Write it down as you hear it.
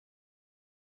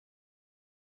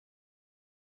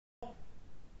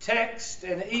texts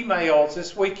and emails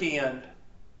this weekend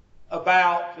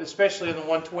about, especially in the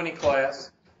 120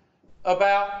 class,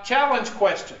 about challenge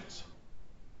questions.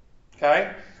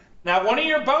 Okay? Now, one of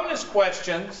your bonus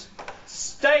questions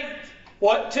state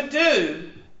what to do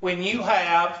when you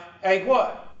have a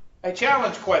what? A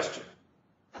challenge question.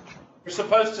 You're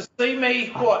supposed to see me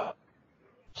what?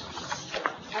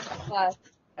 After class.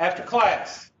 After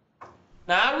class.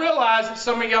 Now, I realize that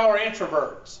some of y'all are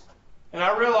introverts. And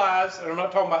I realize, and I'm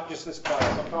not talking about just this class,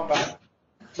 I'm talking about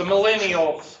the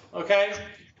millennials, okay?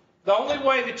 The only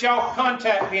way that y'all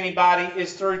contact anybody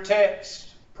is through text,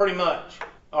 pretty much,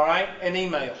 all right, and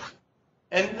emails.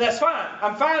 And that's fine.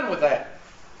 I'm fine with that.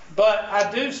 But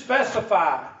I do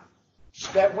specify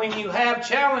that when you have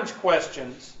challenge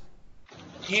questions,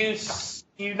 you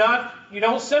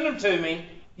don't send them to me.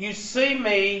 You see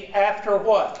me after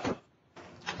what?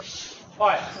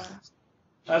 Class.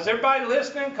 Now, is everybody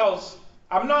listening? Because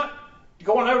I'm not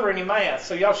going over any math,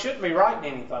 so y'all shouldn't be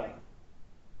writing anything.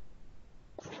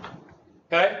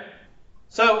 Okay?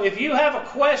 So if you have a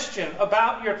question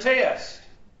about your test,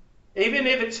 even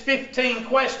if it's 15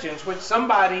 questions, which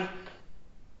somebody,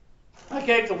 I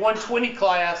gave the 120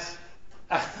 class,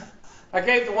 I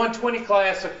gave the 120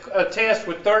 class a test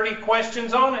with 30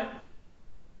 questions on it,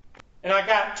 and I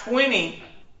got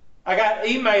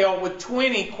email with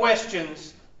 20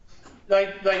 questions.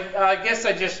 I guess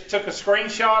they just took a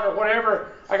screenshot or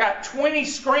whatever. I got 20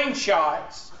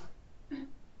 screenshots.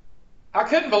 I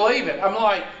couldn't believe it. I'm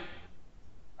like,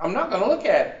 I'm not going to look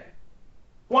at it.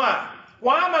 Why?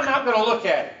 Why am I not going to look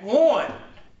at it? One,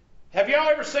 have y'all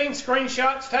ever seen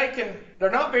screenshots taken?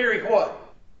 They're not very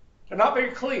what? They're not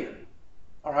very clear.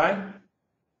 All right?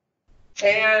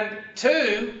 And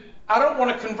two, I don't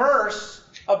want to converse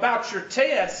about your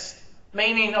test,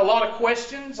 meaning a lot of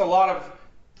questions,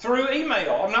 through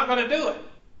email. I'm not going to do it.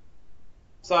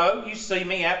 So you see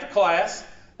me after class.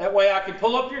 That way I can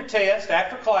pull up your test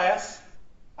after class.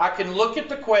 I can look at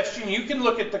the question. You can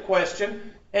look at the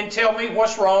question and tell me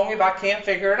what's wrong if I can't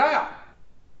figure it out.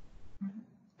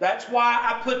 That's why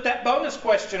I put that bonus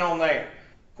question on there.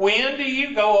 When do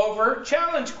you go over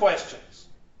challenge questions?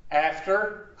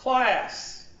 After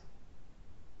class.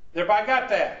 Everybody got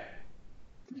that?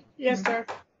 Yes, sir.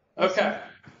 Okay.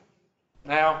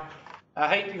 Now, I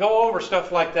hate to go over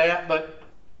stuff like that, but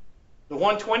the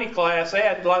 120 class, they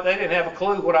didn't have a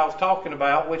clue what I was talking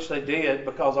about, which they did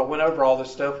because I went over all this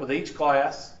stuff with each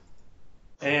class.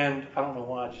 And I don't know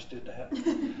why I just did that.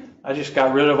 I just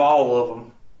got rid of all of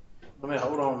them.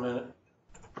 Hold on a minute.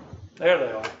 There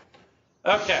they are.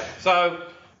 Okay, so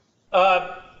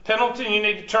Pendleton, you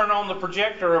need to turn on the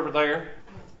projector over there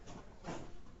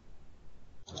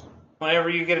whenever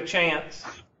you get a chance.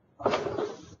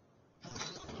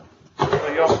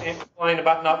 So y'all can't complain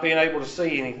about not being able to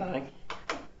see anything.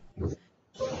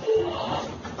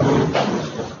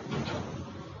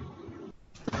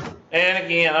 And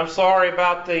again, I'm sorry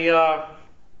about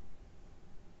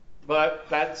but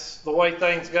that's the way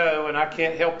things go, and I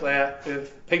can't help that.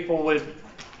 If people would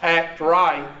act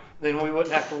right, then we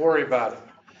wouldn't have to worry about it.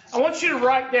 I want you to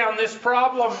write down this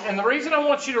problem, and the reason I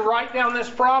want you to write down this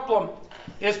problem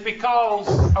is because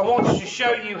I want to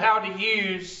show you how to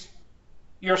use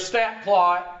your stat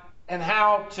plot and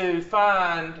how to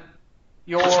find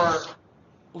your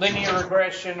linear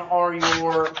regression or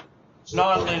your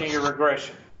nonlinear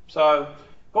regression. So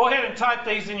go ahead and type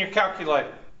these in your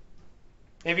calculator.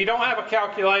 If you don't have a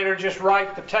calculator, just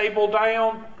write the table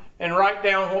down and write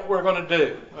down what we're going to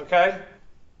do, okay?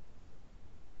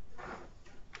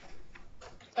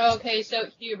 Okay, so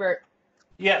Hubert.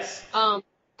 Yes.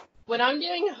 When I'm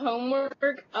doing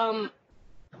homework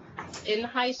in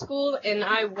high school and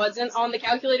I wasn't on the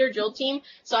calculator drill team,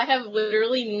 so I have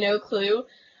literally no clue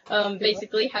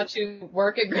basically how to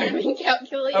work a graphing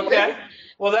calculator. Okay.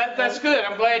 Well, that's good.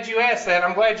 I'm glad you asked that.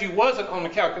 I'm glad you wasn't on the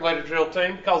calculator drill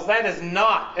team because that is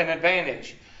not an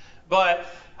advantage. But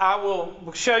I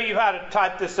will show you how to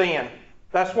type this in.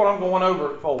 That's what I'm going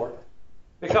over it for.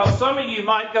 Because some of you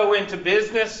might go into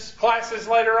business classes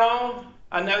later on.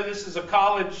 I know this is a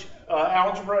college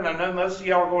algebra, and I know most of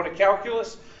y'all are going to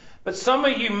calculus. But some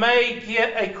of you may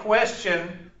get a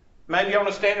question, maybe on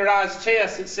a standardized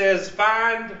test, that says,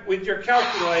 find with your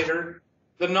calculator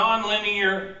the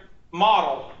nonlinear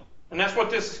model. And that's what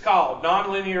this is called,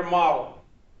 nonlinear model.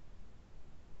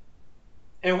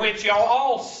 In which y'all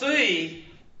all see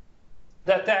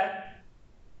that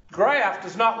graph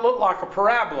does not look like a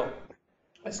parabola.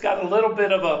 It's got a little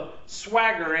bit of a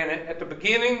swagger in it at the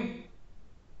beginning.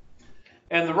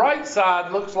 And the right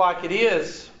side looks like it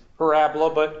is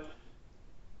parabola, but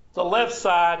the left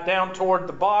side down toward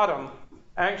the bottom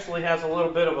actually has a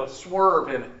little bit of a swerve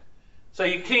in it. So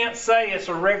you can't say it's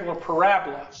a regular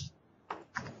parabola.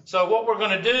 So what we're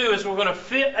going to do is we're going to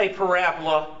fit a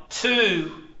parabola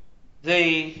to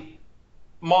the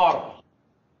model.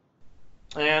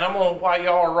 And I'm going to, while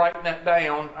y'all are writing that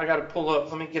down, I got to pull up,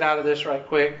 let me get out of this right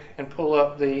quick and pull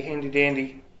up the handy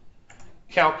dandy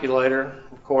calculator.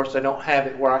 Of course, I don't have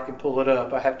it where I can pull it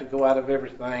up. I have to go out of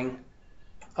everything.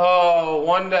 Oh,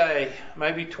 one day,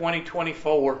 maybe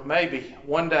 2024, maybe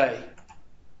one day.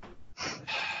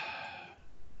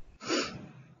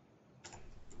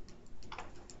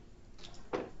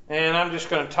 And I'm just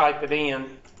going to type it in.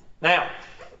 Now,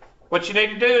 what you need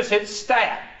to do is hit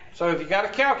stat. So if you got a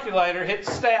calculator, hit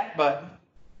the stat button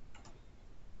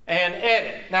and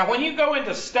edit. Now, when you go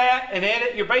into stat and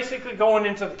edit, you're basically going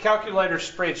into the calculator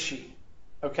spreadsheet.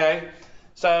 Okay?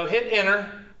 So hit enter,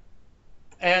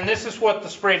 and this is what the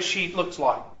spreadsheet looks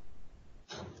like.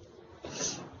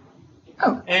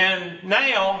 Oh. And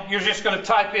now you're just going to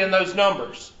type in those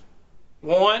numbers.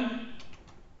 1,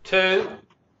 2,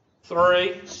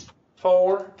 3,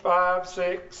 4, 5,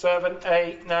 6, 7,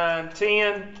 8, 9,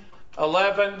 10,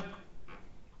 11,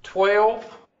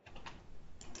 12.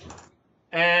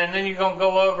 And then you're going to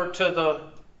go over to the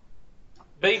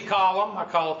B column. I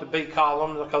call it the B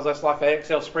column because that's like an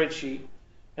Excel spreadsheet.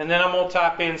 And then I'm going to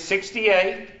type in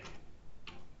 68,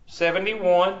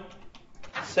 71,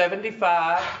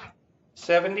 75,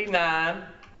 79,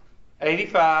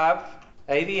 85,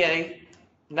 88,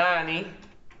 90,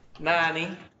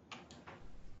 90,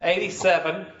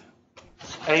 87,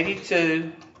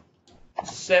 82,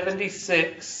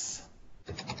 76,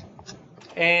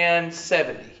 and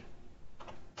 70.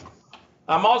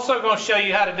 I'm also going to show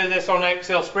you how to do this on an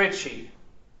Excel spreadsheet.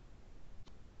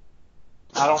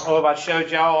 I don't know if I showed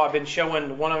y'all. I've been showing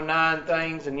the 109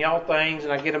 things and y'all things,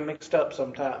 and I get them mixed up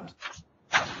sometimes.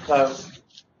 So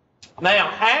now,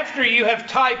 after you have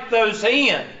typed those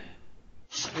in,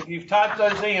 if you've typed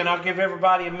those in, I'll give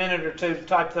everybody a minute or two to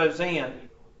type those in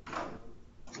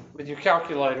with your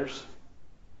calculators.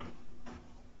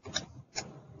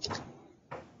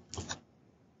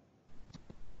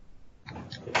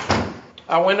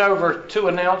 I went over 2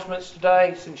 announcements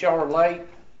today since y'all are late.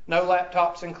 No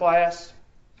laptops in class,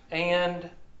 and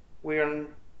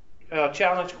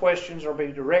challenge questions are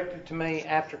being directed to me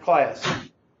after class.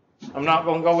 I'm not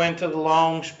going to go into the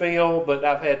long spiel, but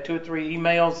I've had 2 or 3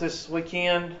 emails this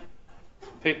weekend.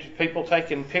 People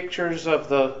taking pictures of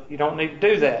you don't need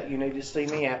to do that. You need to see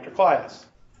me after class.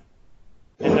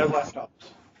 And no laptops.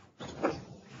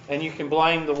 And you can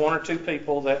blame the 1 or 2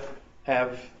 people that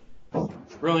have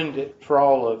ruined it for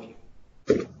all of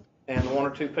you. And 1 or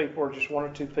 2 people are just 1 or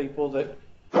 2 people that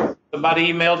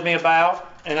somebody emailed me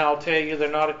about, and I'll tell you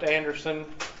they're not at the Anderson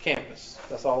campus.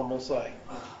 That's all I'm going to say.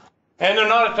 And they're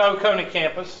not at the Oconee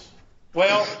campus.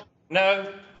 Well,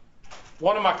 no.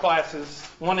 One of my classes,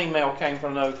 1 email came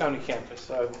from the Oconee campus,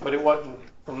 but it wasn't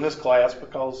from this class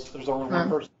because there's only 1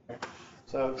 person there.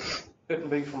 So it couldn't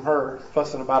be from her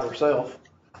fussing about herself.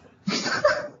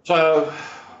 So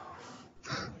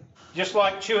just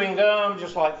like chewing gum,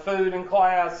 just like food in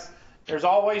class, there's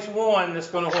always one that's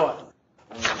going to what?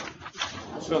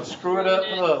 It's going to screw it up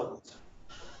with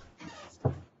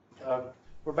others.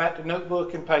 We're back to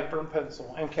notebook and paper and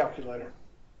pencil and calculator.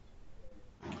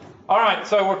 All right,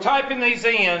 so we're typing these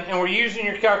in and we're using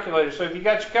your calculator. So if you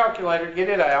got your calculator, get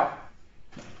it out.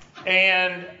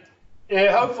 And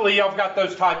hopefully y'all got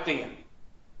those typed in.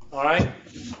 All right.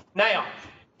 Now,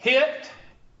 hit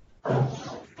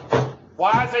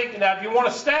y is equal. Now, if you want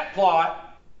a stat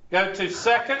plot, go to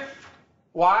second,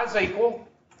 y is equal,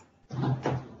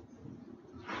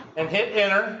 and hit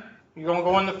enter. You're going to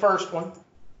go in the first one.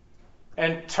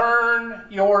 And turn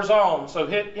yours on. So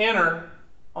hit enter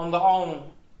on the on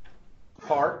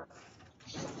part.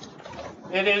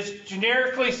 It is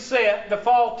generically set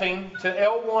defaulting to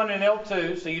L1 and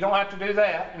L2, so you don't have to do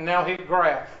that. And now hit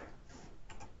graph.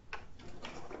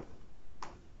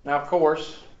 Now, of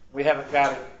course, we haven't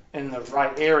got it in the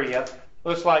right area.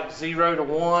 Looks like 0 to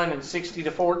 1 and 60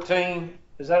 to 14.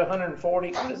 Is that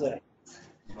 140? What is that?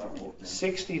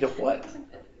 60 to what?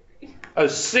 Oh,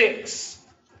 6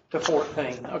 to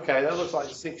 14. Okay, that looks like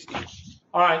 60.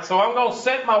 All right, so I'm going to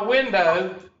set my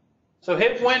window. So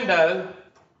hit window.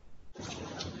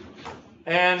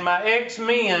 And my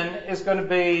X-min is going to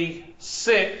be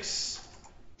 6.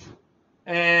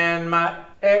 And my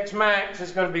X-max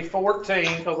is going to be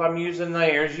 14 because I'm using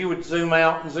theirs. You would zoom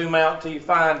out and zoom out till you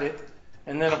find it.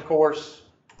 And then, of course,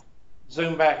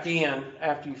 zoom back in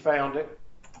after you found it.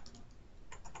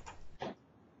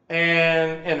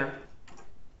 And enter.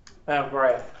 Now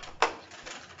graph.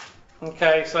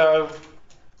 Okay, so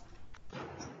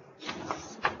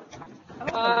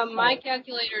My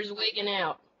calculator's wigging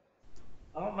out.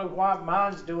 I don't know why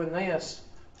mine's doing this.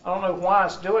 I don't know why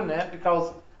it's doing that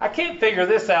because I can't figure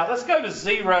this out. Let's go to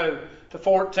 0 to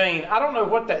 14. I don't know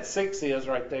what that 6 is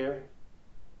right there.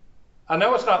 I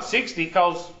know it's not 60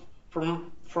 because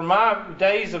from my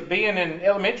days of being in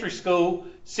elementary school,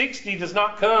 60 does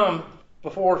not come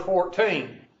before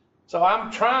 14. So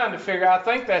I'm trying to figure, I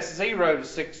think that's 0 to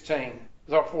 16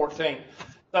 or 14.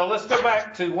 So let's go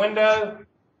back to window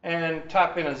and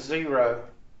type in a 0.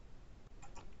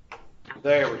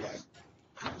 There we go.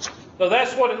 So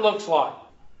that's what it looks like.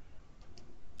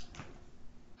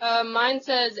 Mine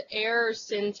says error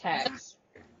syntax.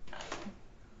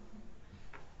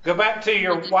 Go back to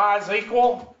your y is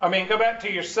equal. Go back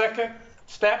to your second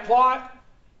stat plot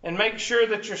and make sure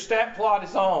that your stat plot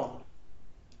is on.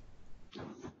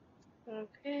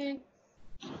 Okay.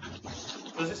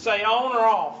 Does it say on or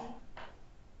off?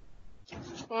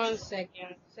 1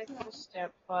 second. Second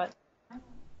stat plot.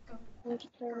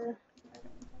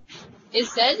 It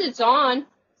says it's on.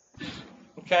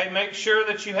 Okay, make sure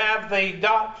that you have the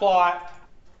dot plot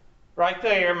right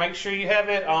there. Make sure you have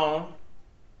it on.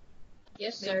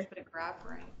 Yes, Maybe sir. you put a graph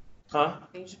right. Huh?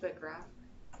 Maybe you should put graph.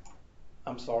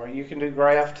 I'm sorry, you can do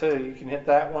graph too. You can hit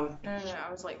that one. No.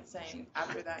 I was like saying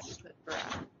after that you put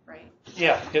graph, right?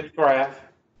 Yeah, hit graph.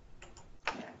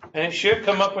 Yeah. And it should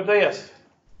come up with this.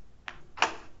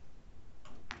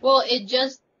 Well, it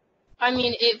just,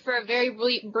 it for a very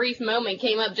brief moment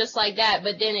came up just like that,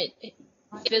 but then it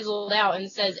fizzled out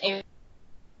and says error.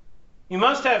 You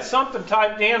must have something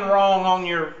typed in wrong on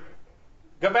your,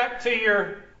 go back to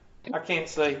your, I can't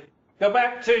see. Go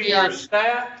back to your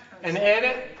stat and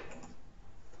edit.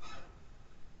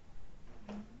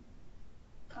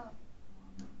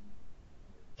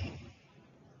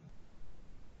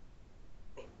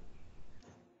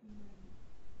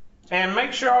 And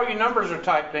make sure all your numbers are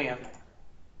typed in.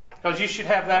 Because you should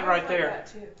have that right there. That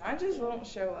too. I just won't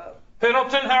show up.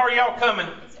 Pendleton, how are y'all coming?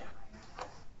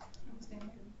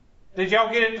 Did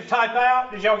y'all get it to type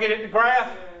out? Did y'all get it to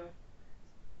graph?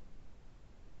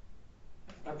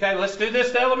 Okay, let's do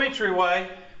this the elementary way.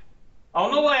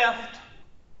 On the left,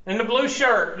 in the blue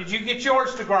shirt, did you get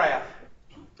yours to graph?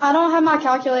 I don't have my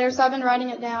calculator, so I've been writing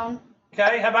it down.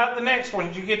 Okay, how about the next one?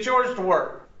 Did you get yours to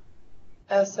work?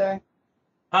 Yes, sir.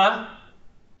 Huh?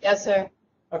 Yes, sir.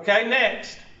 Okay,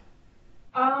 next.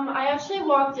 I actually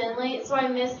walked in late, so I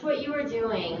missed what you were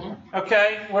doing.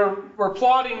 Okay, we're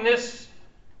plotting this.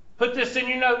 Put this in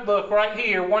your notebook right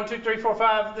here. 1, 2, 3, 4,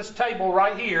 5. This table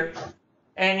right here,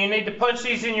 and you need to punch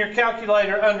these in your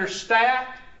calculator under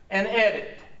Stat and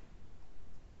Edit.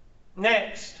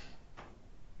 Next.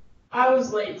 I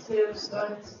was late too, so I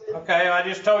missed it. Okay, I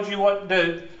just told you what to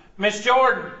do. Miss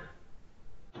Jordan.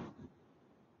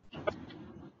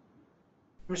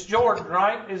 Miss Jordan,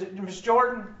 right? Is it Miss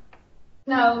Jordan?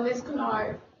 No, Miss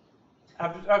Kennard.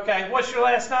 Okay, what's your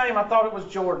last name? I thought it was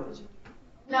Jordan.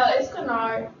 No, it's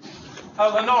Kennard.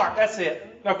 Oh, Lenart, that's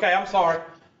it. Okay, I'm sorry.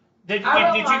 Did you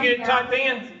get it typed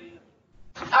in?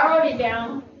 I wrote it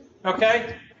down.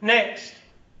 Okay, next.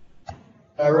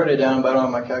 I wrote it down, but I don't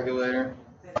have my calculator.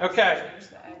 Okay.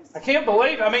 I can't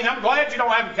believe, I'm glad you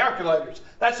don't have calculators.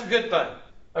 That's a good thing.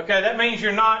 Okay, that means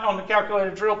you're not on the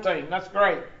calculator drill team. That's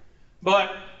great.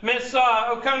 But Miss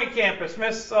Oconee campus,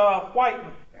 Miss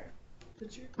Whiten.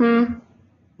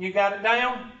 You got it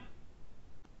down?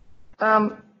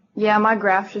 Yeah, my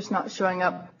graph's just not showing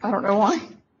up. I don't know why.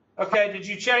 Okay, did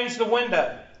you change the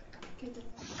window?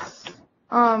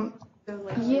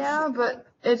 Yeah, but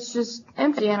it's just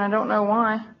empty and I don't know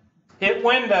why. Hit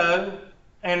window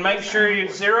and make sure you're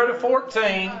 0 to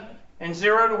 14 and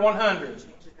 0 to 100.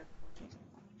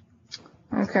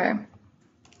 Okay.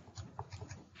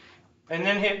 And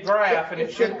then hit graph and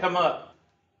it should come up.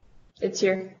 It's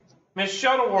here. Miss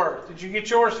Shuttleworth, did you get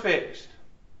yours fixed?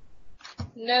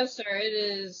 No, sir,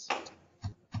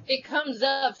 it comes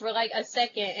up for like a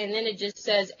second and then it just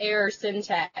says error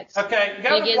syntax. Okay,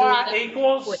 go to y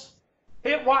equals.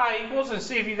 Hit y equals and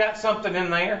see if you got something in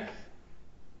there.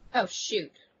 Oh,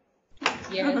 shoot.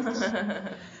 Yes.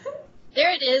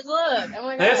 There it is, look. Oh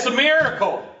my God. That's a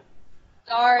miracle.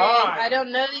 Sorry, All right. I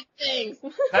don't know these things.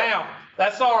 Now,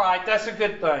 that's all right. That's a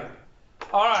good thing.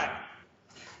 All right.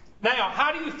 Now,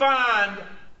 how do you find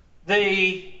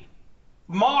the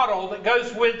model that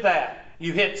goes with that?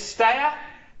 You hit Stat,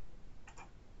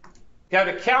 go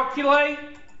to Calculate,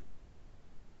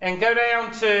 and go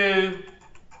down to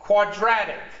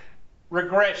Quadratic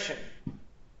Regression.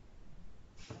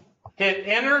 Hit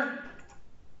Enter,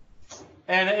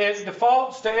 and it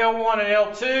defaults to L1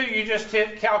 and L2. You just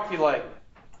hit Calculate.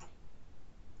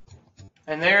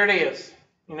 And there it is.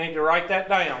 You need to write that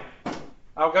down.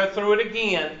 I'll go through it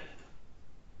again,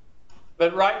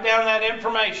 but write down that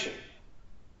information.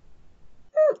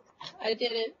 I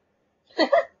did it.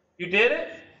 You did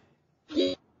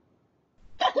it?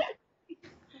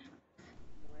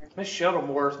 Miss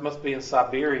Shuttleworth must be in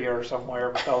Siberia or somewhere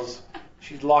because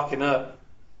she's locking up.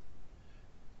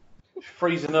 She's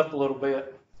freezing up a little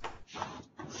bit.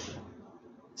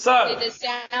 So It just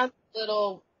sounds a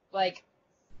little, like,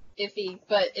 iffy,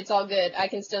 but it's all good. I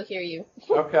can still hear you.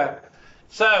 okay.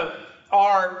 So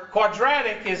our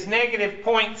quadratic is negative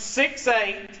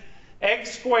 0.68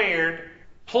 x squared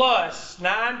plus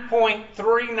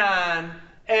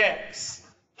 9.39x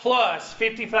plus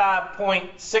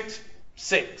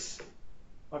 55.66.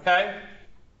 Okay?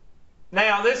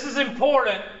 Now, this is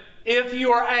important if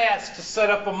you are asked to set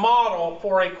up a model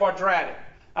for a quadratic.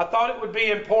 I thought it would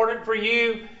be important for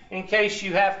you in case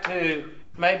you have to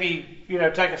maybe,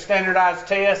 take a standardized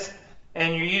test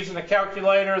and you're using a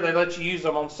calculator. They let you use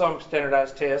them on some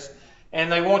standardized tests, and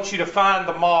they want you to find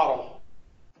the model.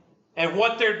 And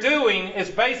what they're doing is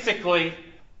basically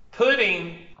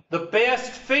putting the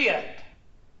best fit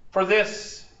for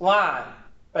this line.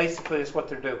 Basically, is what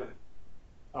they're doing.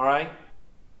 All right?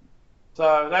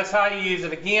 So that's how you use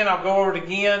it. Again, I'll go over it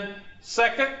again.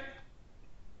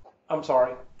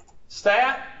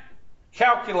 Stat,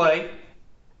 calculate,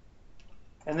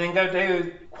 and then go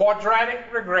do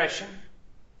quadratic regression,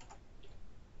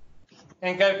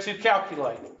 and go to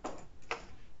calculate.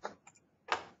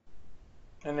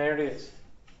 And there it is.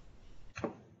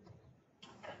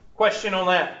 Question on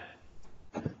that?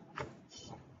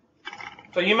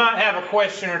 So you might have a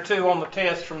question or two on the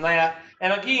test from that.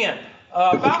 And again,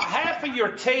 about half of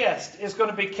your test is going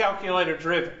to be calculator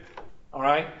driven. All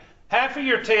right? Half of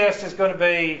your test is going to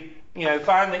be,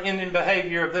 find the ending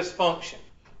behavior of this function.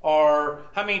 Or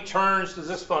how many turns does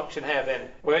this function have in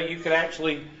it? Well, you could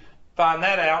actually find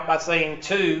that out by saying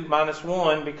 2 minus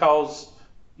 1, because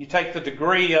you take the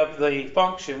degree of the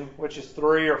function, which is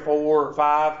 3 or 4 or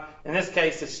 5. In this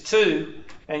case, it's 2.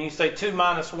 And you say 2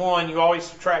 minus 1, you always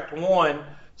subtract 1.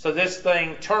 So this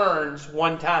thing turns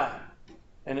 1 time.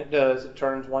 And it does. It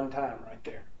turns 1 time right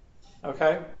there.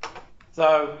 Okay?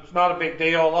 So it's not a big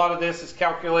deal. A lot of this is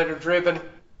calculator driven.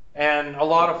 And a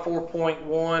lot of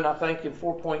 4.1, I think, and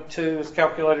 4.2 is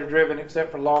calculator driven,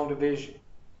 except for long division.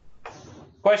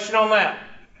 Question on that?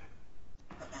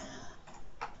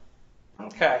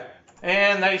 Okay.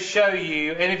 And they show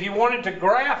you, and if you wanted to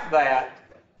graph that,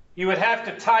 you would have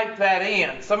to type that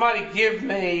in. Somebody give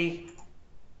me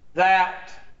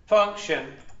that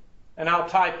function, and I'll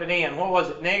type it in. What was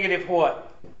it? Negative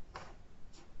what?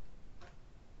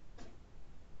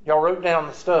 Y'all wrote down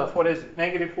the stuff. What is it?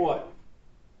 Negative what?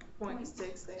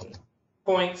 0.68.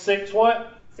 0.6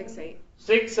 what? 68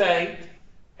 68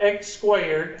 x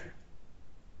squared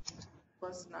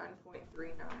plus 9.39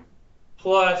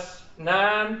 plus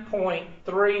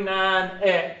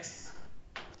 9.39x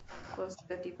plus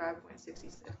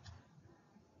 55.66.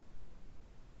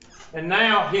 and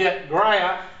now hit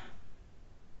graph,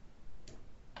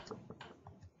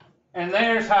 and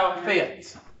there's how it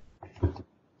fits.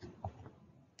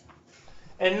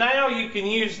 And now you can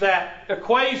use that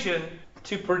equation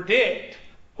to predict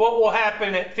what will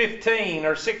happen at 15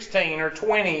 or 16 or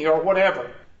 20 or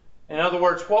whatever. In other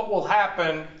words, what will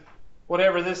happen,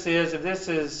 whatever this is, if this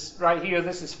is right here,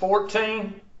 this is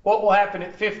 14, what will happen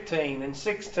at 15 and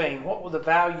 16? What will the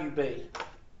value be?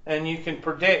 And you can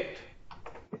predict.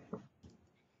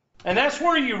 And that's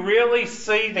where you really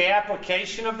see the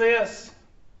application of this,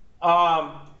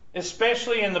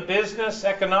 especially in the business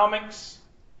economics.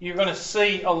 You're going to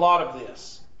see a lot of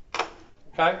this.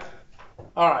 Okay?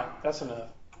 All right, that's enough.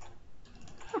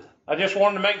 I just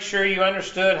wanted to make sure you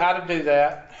understood how to do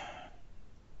that.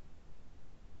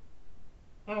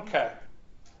 Okay.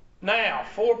 Now,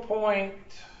 4.2,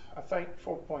 I think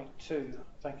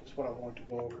is what I wanted to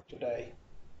go over today.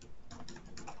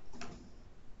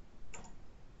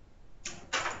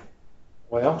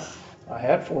 Well, I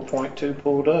had 4.2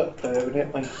 pulled up, but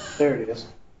evidently, there it is.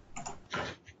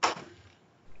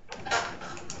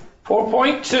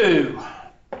 4.2,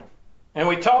 and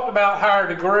we talked about higher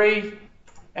degree,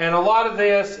 and a lot of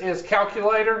this is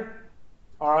calculator,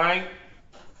 all right?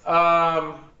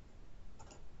 Of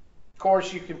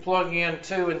course, you can plug in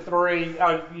 2 and 3.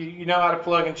 You know how to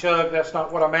plug and chug. That's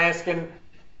not what I'm asking.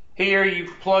 Here, you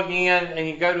plug in and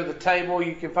you go to the table.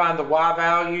 You can find the y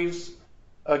values.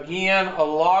 Again, a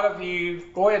lot of you,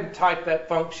 go ahead and type that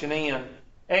function in.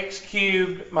 X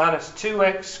cubed minus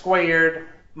 2x squared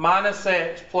minus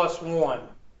x plus 1.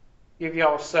 Give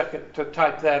y'all a second to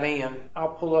type that in. I'll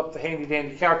pull up the handy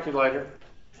dandy calculator.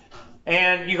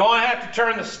 And you're going to have to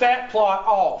turn the stat plot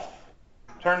off.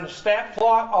 turn the stat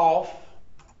plot off,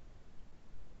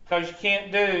 because you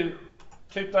can't do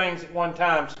two things at one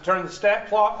time. So turn the stat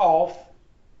plot off,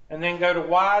 and then go to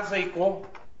y is equal,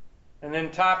 and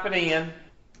then type it in.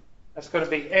 That's going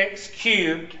to be x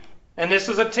cubed. And this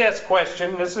is a test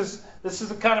question. This is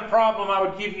the kind of problem I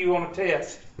would give you on a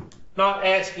test. Not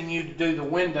asking you to do the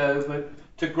window, but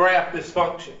to graph this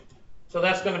function. So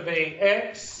that's going to be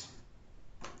x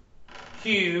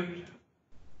cubed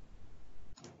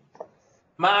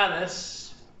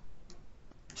minus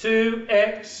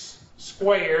 2x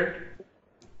squared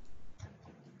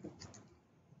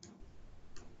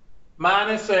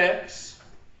minus x.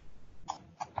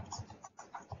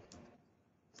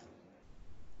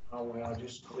 Oh well, I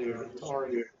just cleared it.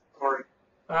 Sorry.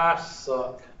 I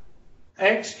suck.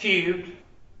 X cubed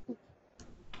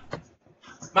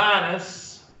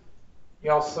minus,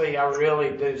 y'all see I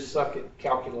really do suck at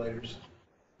calculators.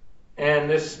 And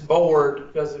this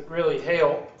board doesn't really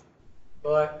help,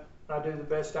 but I do the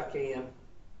best I can.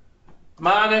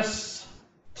 Minus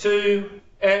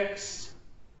 2x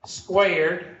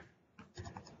squared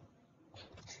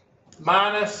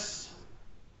minus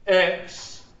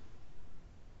x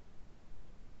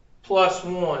plus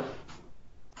 1.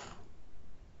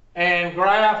 And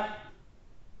graph,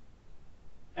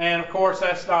 and of course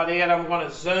that's not it. I'm going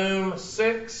to zoom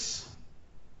 6.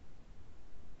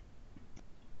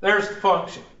 There's the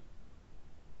function.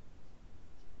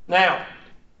 Now,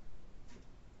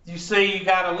 you see you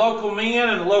got a local min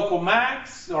and a local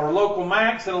max, or a local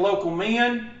max and a local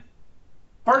min.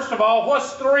 First of all,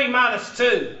 what's 3 minus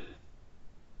 2?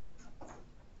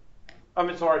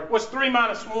 I'm sorry, what's 3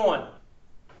 minus 1?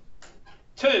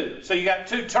 2. So you got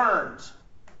 2 terms.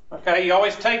 Okay, you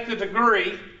always take the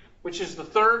degree, which is the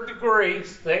third degree,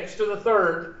 the x to the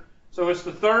third. So it's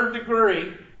the third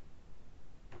degree,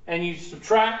 and you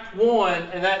subtract 1,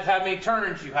 and that's how many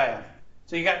turns you have.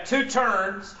 So you got 2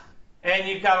 turns, and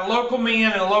you've got a local min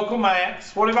and a local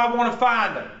max. What if I want to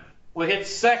find them? We'll hit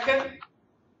second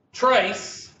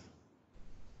trace.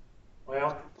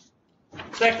 Well,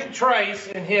 second trace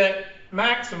and hit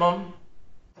maximum.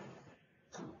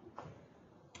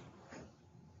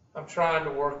 I'm trying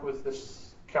to work with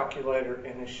this calculator,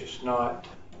 and it's just not.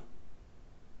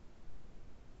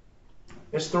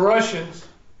 It's the Russians.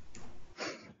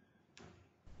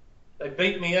 They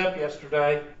beat me up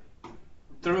yesterday,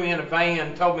 threw me in a van,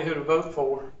 and told me who to vote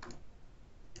for.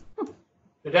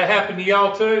 Did that happen to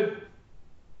y'all too?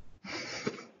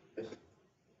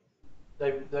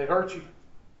 They hurt you.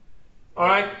 All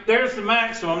right, there's the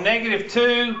maximum,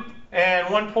 -2 and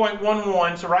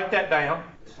 1.11, so write that down.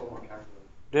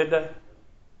 Did they?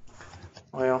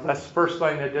 Well, that's the first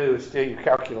thing they do is steal your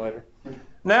calculator.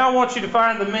 Now I want you to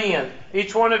find the min.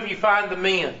 Each one of you find the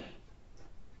min.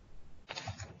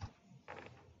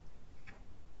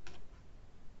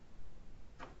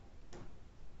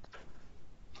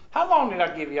 How long did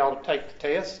I give y'all to take the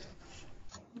test?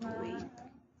 An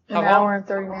How hour long? and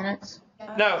 30 minutes.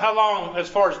 No, how long as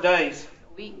far as days?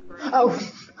 A week. Oh,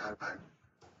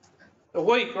 A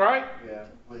week, right? Yeah,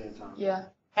 plenty of time. yeah.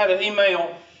 Had an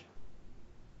email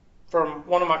from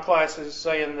one of my classes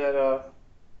saying that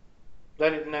they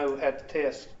didn't know who had the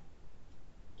test.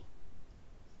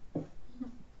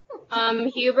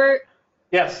 Hubert,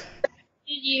 Yes.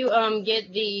 did you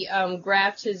get the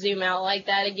graph to zoom out like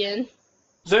that again?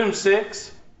 Zoom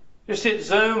 6. Just hit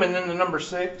zoom and then the number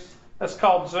 6. That's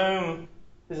called zoom.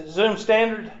 Is it zoom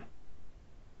standard?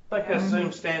 I think that's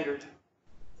zoom standard.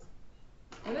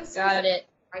 And this Got it.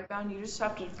 right bound, you just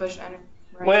have to push enter.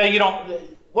 Right? Well, you don't.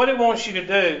 What it wants you to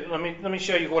do, let me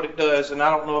show you what it does. And I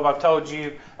don't know if I've told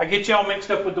you. I get y'all mixed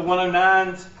up with the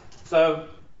 109s, so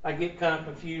I get kind of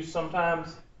confused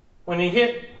sometimes. When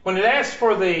it asks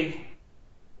for the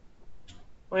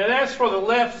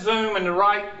left zoom and the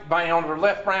right bound, or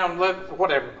left bound, left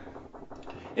whatever,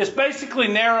 it's basically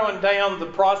narrowing down the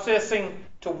processing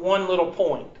to one little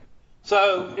point.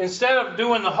 So instead of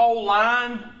doing the whole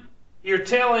line, you're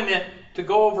telling it to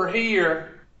go over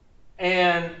here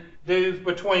and do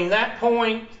between that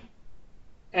point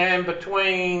and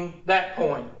between that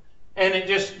point. And it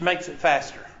just makes it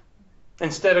faster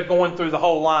instead of going through the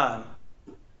whole line.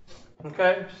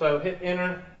 Okay, so hit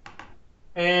enter.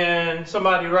 And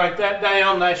somebody write that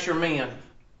down. That's your min.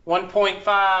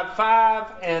 1.55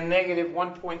 and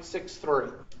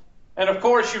 -1.63. And of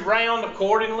course you round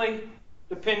accordingly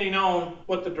depending on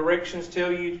what the directions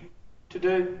tell you to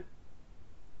do.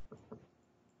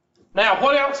 Now,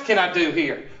 what else can I do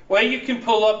here? Well, you can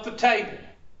pull up the table.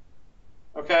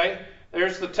 Okay,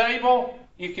 there's the table.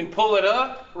 You can pull it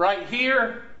up right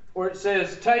here where it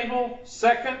says table,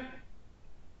 second,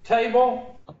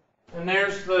 table, and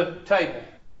there's the table.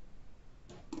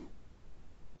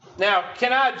 Now,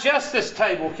 can I adjust this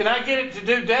table? Can I get it to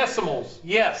do decimals?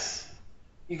 Yes.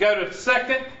 You go to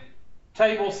second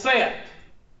table set,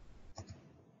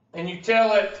 and you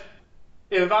tell it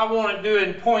if I want to do it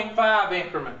in 0.5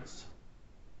 increments.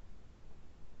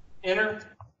 Enter,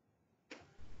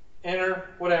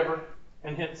 whatever,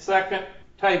 and hit second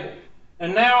table.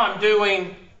 And now I'm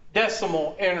doing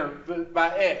decimal enter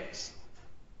by X.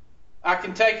 I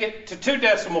can take it to 2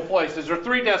 decimal places or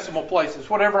 3 decimal places,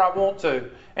 whatever I want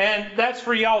to. And that's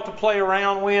for y'all to play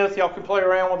around with. Y'all can play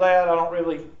around with that. I don't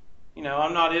really,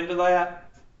 I'm not into that.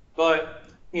 But,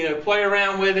 play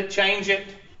around with it, change it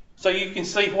so you can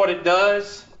see what it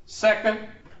does. Second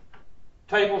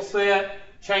table set,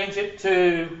 change it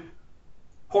to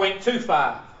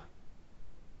 0.25.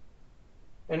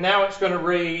 And now it's going to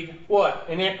read what?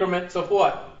 In increments of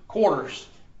what? Quarters.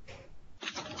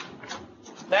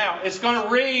 Now, it's going to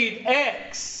read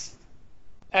X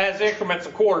as increments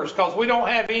of quarters because we don't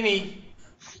have any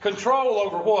control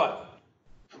over what?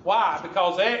 Y,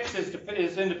 because X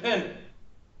is independent.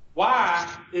 Y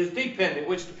is dependent,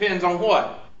 which depends on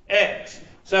what? X.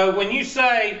 So when you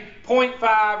say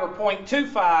 0.5 or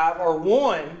 0.25 or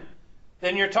 1,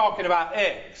 then you're talking about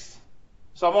X.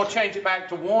 So I'm going to change it back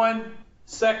to 1,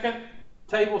 second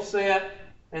table set,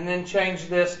 and then change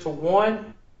this to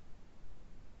 1.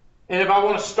 And if I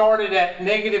want to start it at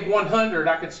 -100,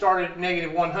 I could start it at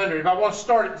 -100. If I want to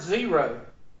start at 0,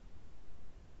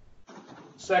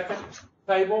 second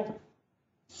table,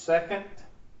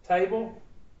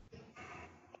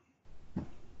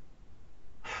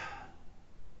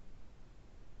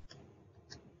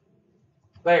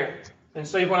 there. And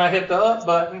see, when I hit the up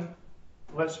button,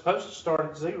 well, it's supposed to start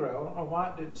at 0. I don't know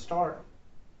why it didn't start.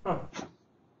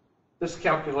 This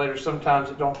calculator, sometimes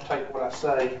it don't take what I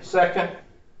say. Second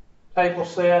table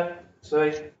set,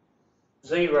 see,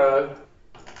 0,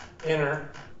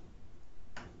 enter,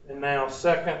 and now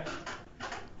second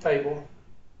table.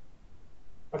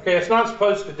 Okay, it's not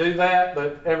supposed to do that,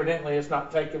 but evidently it's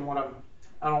not taking what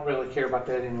I don't really care about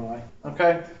that anyway,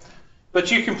 okay?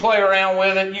 But you can play around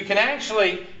with it. You can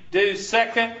actually do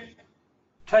second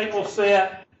table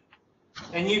set,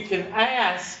 and you can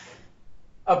ask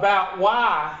about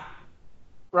Y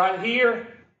right here.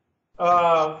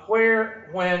 Where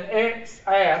when X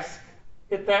asks,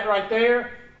 hit that right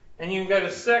there, and you can go to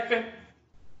second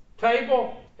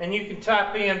table, and you can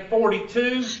type in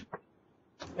 42,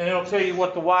 and it'll tell you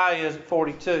what the Y is at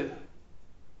 42.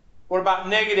 What about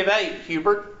 -8,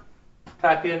 Hubert?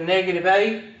 Type in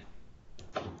 -8.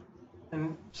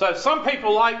 And so some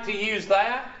people like to use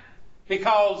that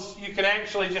because you can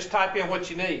actually just type in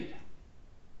what you need.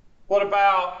 What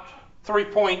about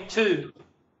 3.2?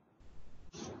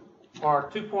 Or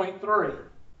 2.3.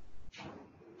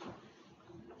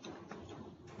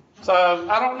 So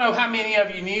I don't know how many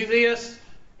of you knew this.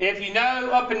 If you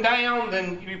know up and down,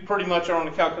 then you pretty much are on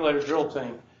the calculator drill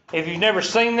team. If you've never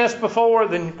seen this before,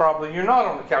 then you're not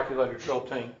on the calculator drill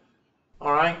team.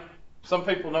 All right? Some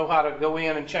people know how to go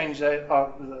in and change that.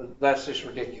 That's just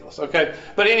ridiculous. Okay?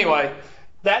 But anyway,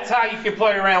 that's how you can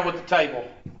play around with the table.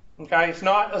 Okay? It's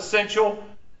not essential.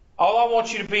 All I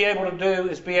want you to be able to do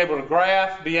is be able to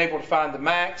graph, be able to find the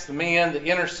max, the min, the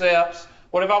intercepts.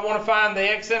 What if I want to find the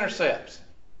x-intercepts?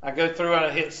 I go through and I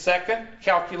hit second,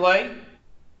 calculate,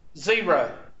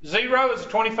 0. 0 is a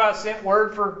 25-cent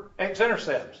word for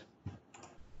x-intercepts.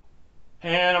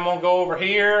 And I'm going to go over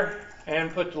here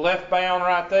and put the left bound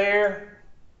right there,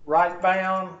 right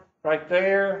bound right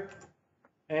there,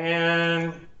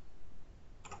 and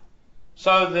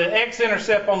so the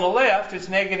x-intercept on the left is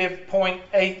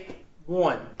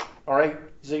 -0.81 or 80.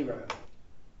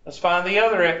 Let's find the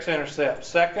other x-intercept.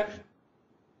 Second,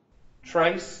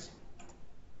 trace,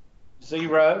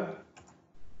 0,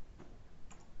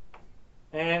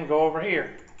 and go over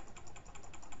here.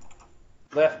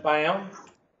 Left bound,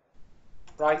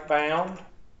 right bound,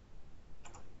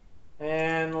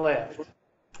 and left.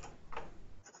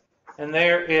 And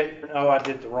there I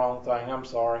did the wrong thing. I'm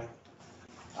sorry.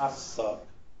 I suck.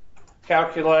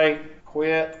 Calculate,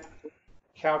 quit,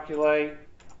 calculate.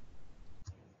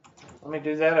 Let me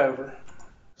do that over.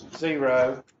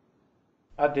 0.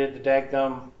 I did the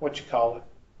dadgum,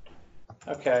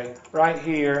 Okay, right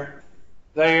here,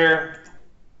 there,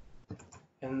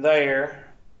 and there,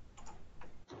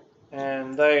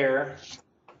 and there.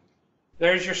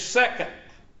 There's your second,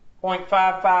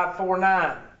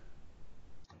 0.5549.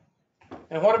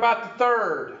 And what about the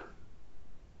third?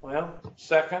 Well,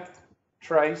 second,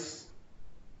 trace,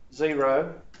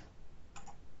 0.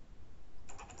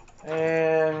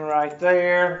 And right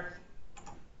there,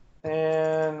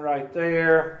 and right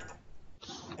there,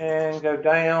 and go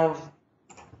down,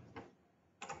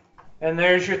 and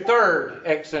there's your third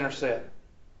x-intercept.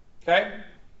 Okay?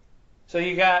 So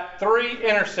you got 3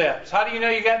 intercepts. How do you know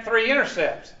you got 3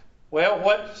 intercepts? Well,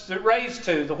 what's it raised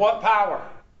to? The what power?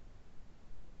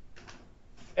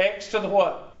 X to the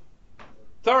what?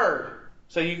 Third.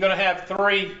 So you're going to have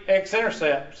 3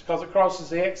 x-intercepts because it crosses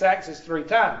the x-axis 3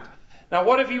 times. Now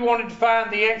what if you wanted to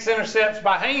find the x-intercepts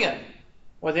by hand?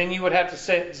 Well, then you would have to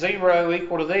set 0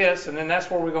 equal to this, and then that's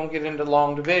where we're going to get into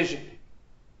long division.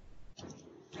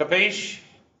 Capiche?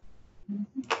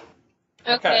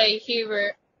 Okay,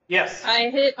 Hubert. Yes. I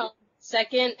hit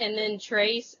second and then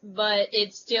trace, but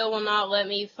it still will not let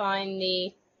me find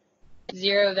the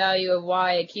 0 value of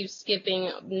y. It keeps skipping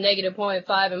negative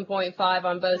 0.5 and 0.5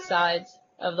 on both sides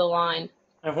of the line.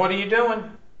 And what are you doing?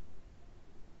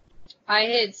 I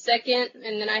hit second,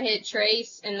 and then I hit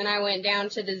trace, and then I went down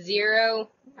to the 0.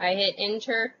 I hit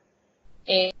enter.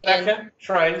 And Second,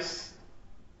 trace,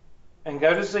 and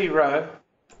go to 0.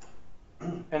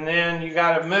 And then you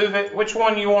got to move it. Which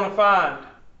one you want to find?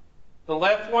 The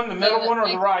left one, the middle one, or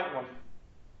the right one?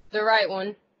 the right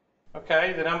one.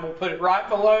 Okay, then I'm going to put it right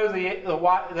below the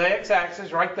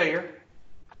x-axis, right there.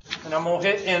 And I'm going to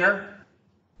hit enter.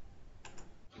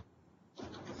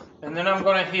 And then I'm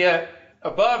going to hit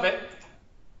above it,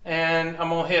 and I'm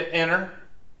going to hit enter.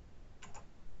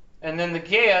 And then the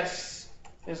guess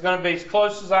is going to be as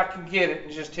close as I can get it,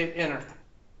 and just hit enter.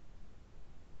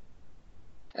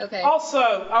 Okay. Also,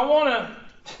 I want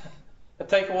to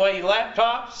take away your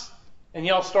laptops, and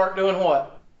y'all start doing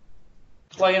what?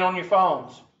 Playing on your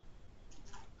phones.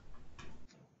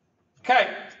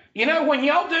 Okay, you know, when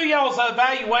y'all do y'all's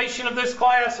evaluation of this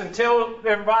class and tell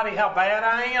everybody how bad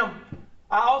I am,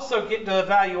 I also get to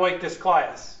evaluate this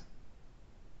class.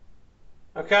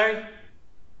 Okay?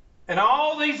 And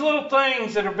all these little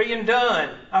things that are being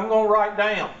done, I'm going to write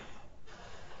down.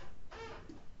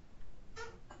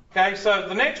 Okay, so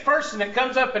the next person that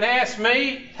comes up and asks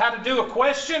me how to do a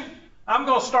question, I'm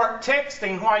going to start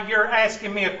texting while you're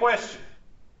asking me a question.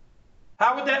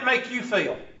 How would that make you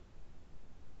feel?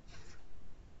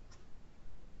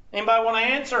 Anybody want to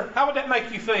answer? How would that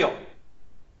make you feel?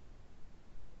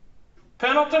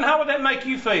 Pendleton, how would that make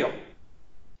you feel?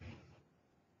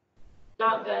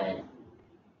 Not good.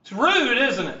 It's rude,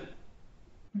 isn't it?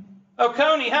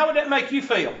 Oconee, how would that make you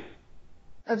feel?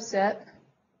 Upset.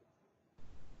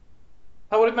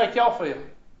 How would it make y'all feel?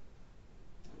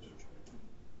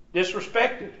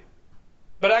 Disrespected.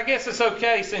 But I guess it's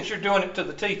okay since you're doing it to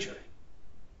the teacher.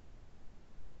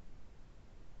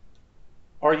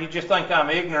 Or you just think I'm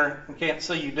ignorant and can't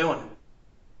see you doing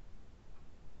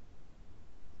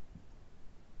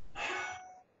it.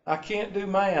 I can't do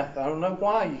math. I don't know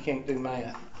why you can't do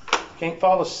math. Can't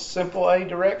follow simple A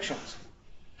directions.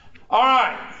 All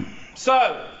right,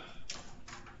 so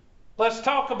let's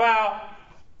talk about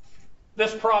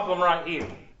this problem right here.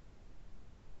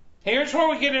 Here's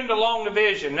where we get into long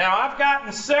division. Now, I've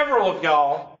gotten several of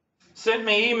y'all sent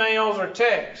me emails or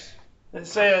texts that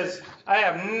says, I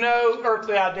have no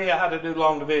earthly idea how to do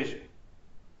long division.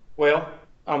 Well,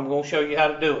 I'm going to show you how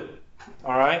to do it.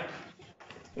 All right?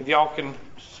 If y'all can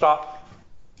stop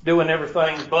doing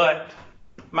everything but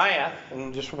math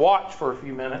and just watch for a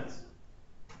few minutes.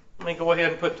 Let me go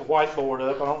ahead and put the whiteboard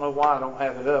up. I don't know why I don't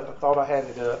have it up. I thought I had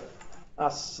it up. I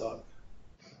suck.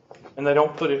 And they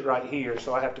don't put it right here,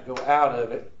 so I have to go out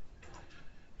of it.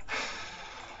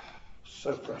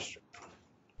 So frustrating.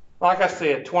 Like I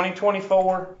said,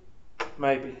 2024,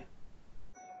 maybe.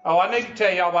 Oh, I need to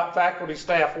tell y'all about faculty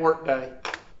staff work day.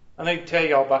 I need to tell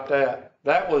y'all about that.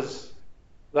 That was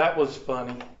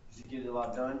funny. Did you get a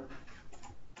lot done?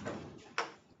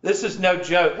 This is no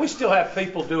joke. We still have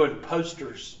people doing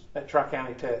posters at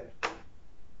Tri-County Tech.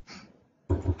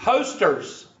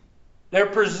 Posters. They're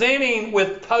presenting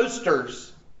with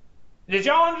posters. Did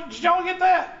y'all get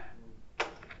that?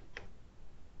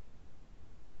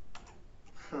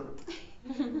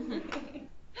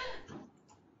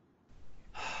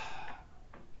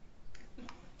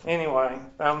 Anyway,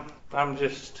 one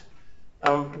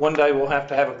day we'll have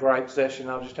to have a gripe session.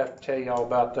 I'll just have to tell y'all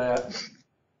about that.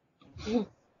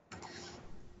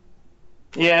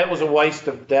 Yeah, it was a waste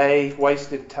of day,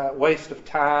 waste of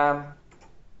time.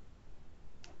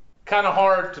 Kind of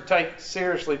hard to take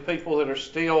seriously people that are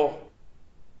still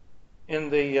in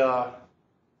the, I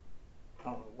don't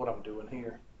know what I'm doing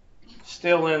here.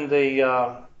 Still in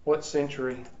the, what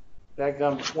century? That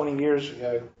gum 20 years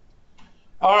ago.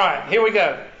 All right, here we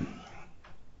go.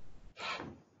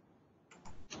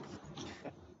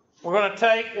 We're going to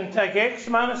take x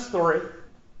minus 3.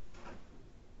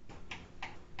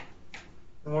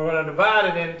 And we're going to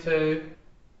divide it into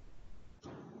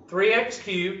 3x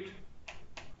cubed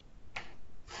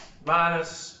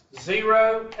minus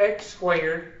 0x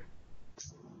squared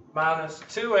minus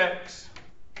 2x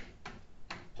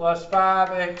plus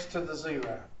 5x to the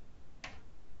 0.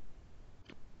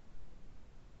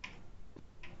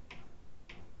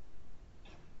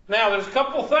 Now, there's a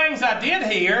couple things I did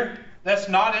here that's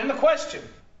not in the question.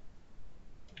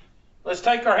 Let's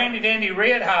take our handy-dandy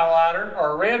red highlighter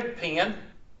or red pen.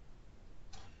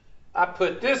 I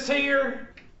put this here.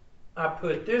 I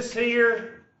put this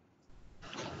here.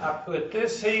 I put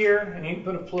this here. And you can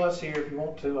put a plus here if you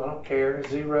want to. I don't care.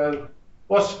 0.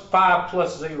 What's 5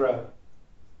 plus 0?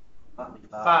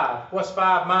 5. What's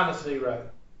 5 minus 0?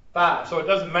 5. So it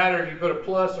doesn't matter if you put a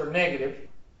plus or negative.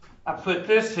 I put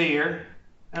this here.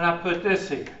 And I put this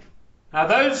here. Now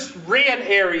those red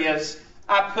areas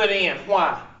I put in.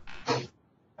 Why?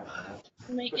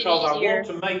 Make Because it I want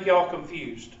to make y'all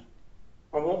confused.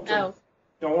 I want to.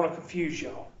 Don't want to confuse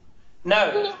y'all.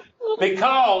 No,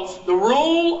 because the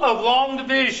rule of long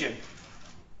division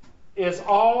is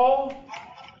all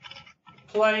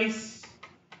place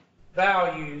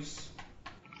values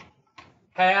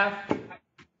have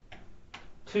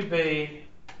to be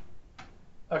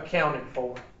accounted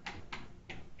for.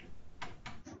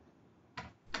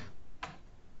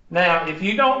 Now, if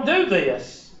you don't do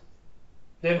this,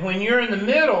 then when you're in the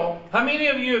middle, how many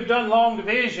of you have done long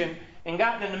division and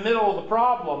gotten in the middle of the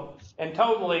problem and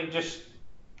totally just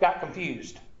got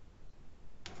confused?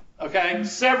 Okay,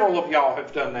 several of y'all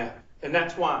have done that, and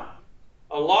that's why.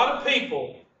 A lot of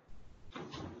people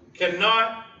do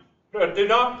not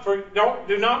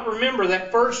remember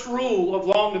that first rule of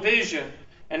long division,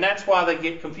 and that's why they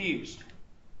get confused.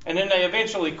 And then they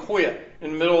eventually quit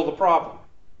in the middle of the problem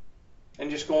and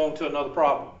just go on to another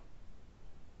problem.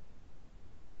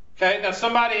 Okay, now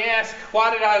somebody asked,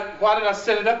 why did I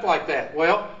set it up like that?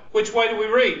 Well, which way do we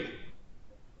read?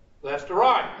 Left to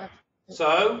right.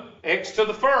 So, x to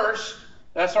the first,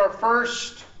 that's our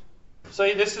first.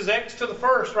 See, this is x to the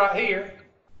first right here.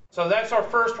 So that's our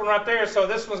first one right there. So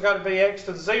this one's got to be x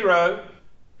to the 0.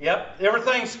 Yep,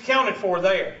 everything's accounted for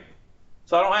there.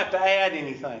 So I don't have to add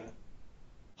anything.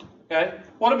 Okay,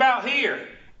 what about here?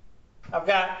 I've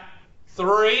got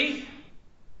 3,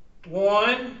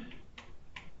 1,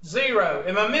 0.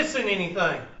 Am I missing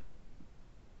anything?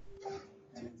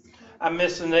 I'm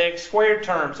missing the x squared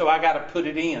term, so I got to put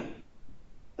it in.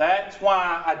 That's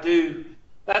why I do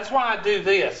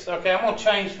this. Okay, I'm going to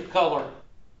change the color.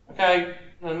 Okay,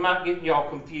 I might get y'all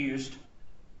confused.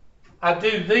 I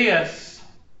do this.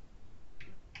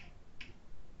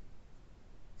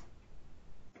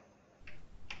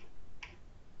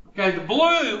 Okay, the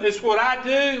blue is what I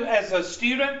do as a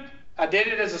student. I did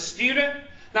it as a student.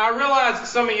 Now, I realize that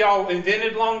some of y'all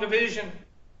invented long division,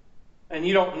 and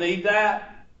you don't need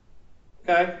that.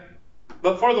 Okay?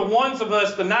 But for the ones of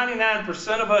us, the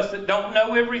 99% of us that don't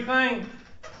know everything,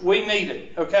 we need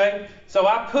it. Okay? So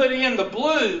I put in the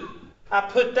blue. I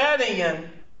put that in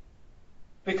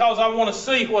because I want to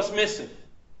see what's missing.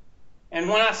 And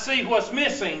when I see what's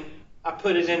missing, I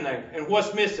put it in there. And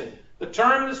what's missing? The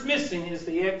term that's missing is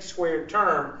the x squared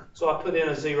term, so I put in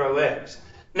a 0x.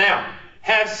 Now,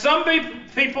 have some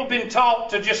people been taught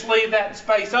to just leave that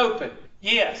space open?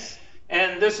 Yes.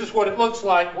 And this is what it looks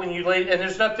like when you leave, and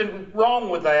there's nothing wrong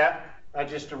with that. I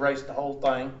just erased the whole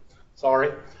thing.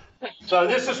 Sorry. So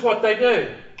this is what they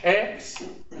do. X.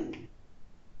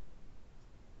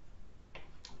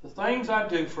 The things I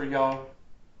do for y'all.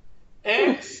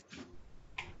 X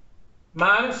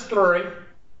minus 3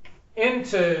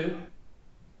 into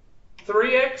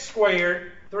 3x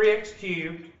squared, 3x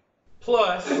cubed,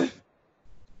 plus,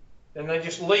 and they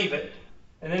just leave it,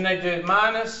 and then they do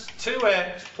minus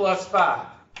 2x plus 5.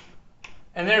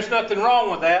 And there's nothing wrong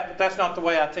with that, but that's not the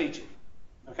way I teach it.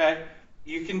 Okay?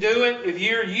 You can do it. If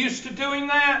you're used to doing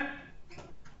that,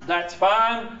 that's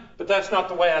fine, but that's not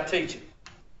the way I teach it.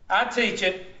 I teach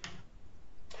it,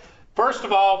 first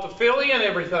of all, to fill in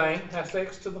everything. That's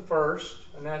x to the first,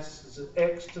 and that's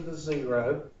x to the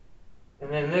 0. And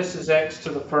then this is x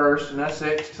to the first, and that's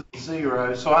x to the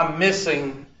 0. So I'm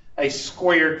missing a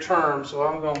squared term, so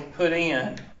I'm going to put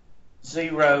in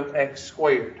 0x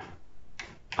squared.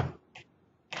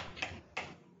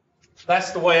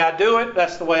 That's the way I do it.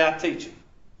 That's the way I teach it.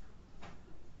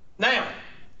 Now,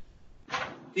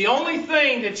 the only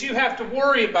thing that you have to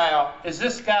worry about is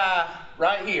this guy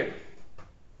right here.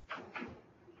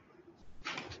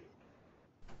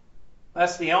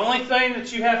 That's the only thing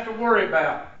that you have to worry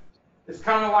about. It's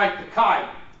kind of like the kite.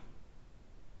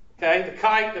 Okay, the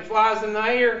kite that flies in the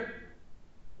air.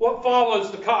 What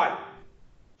follows the kite?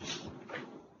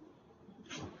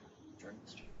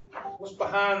 What's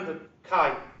behind the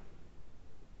kite?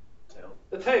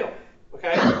 The tail.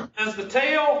 Okay. Does the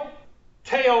tail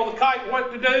tell the kite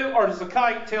what to do, or does the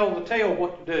kite tell the tail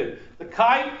what to do? The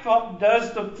kite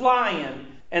does the flying,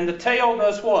 and the tail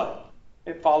does what?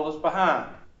 It follows behind.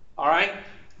 All right?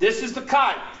 This is the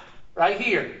kite right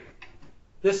here.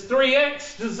 This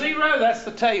 3x to 0, that's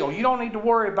the tail. You don't need to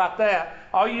worry about that.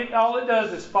 All it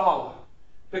does is follow.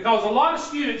 Because a lot of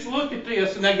students look at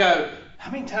this and they go,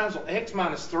 how many times will x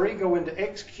minus 3 go into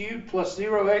x cubed plus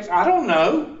 0x? I don't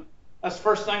know. That's the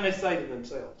first thing they say to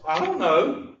themselves. I don't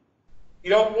know. You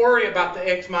don't worry about the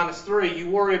x minus 3. You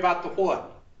worry about the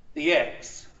what? The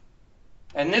x.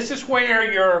 And this is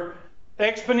where your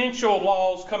exponential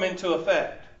laws come into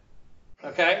effect.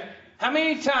 Okay? How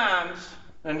many times,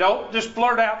 and don't just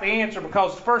blurt out the answer,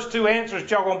 because the first two answers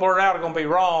y'all going to blurt out are going to be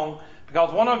wrong,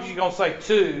 because one of you is going to say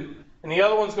 2, and the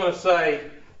other one's going to say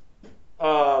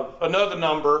another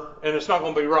number, and it's not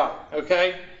going to be right.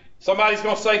 Okay? Somebody's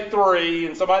going to say 3,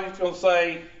 and somebody's going to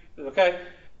say, okay?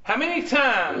 How many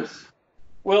times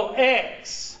will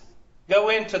x go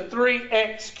into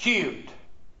 3x cubed?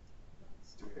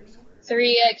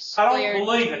 3x squared. I don't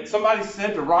believe it. Somebody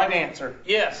said the right answer.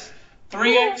 Yes,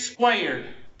 3x squared.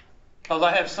 Because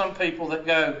I have some people that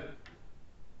go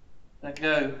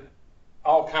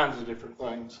all kinds of different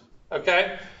things.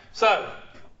 Okay? So,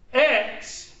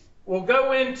 x will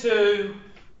go into,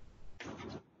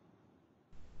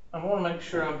 I want to make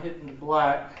sure I'm hitting the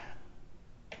black.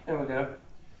 There we go.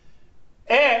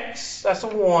 X, that's a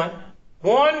 1.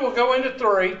 1 will go into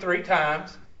 3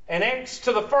 times. And x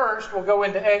to the first will go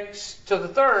into x to the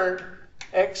third,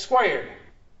 x squared.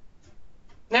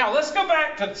 Now, let's go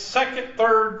back to the 2nd,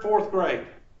 3rd, 4th grade.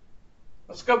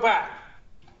 Let's go back.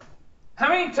 How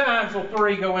many times will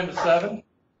 3 go into 7?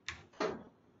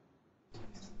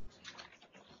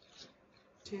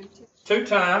 2. 2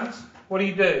 times. What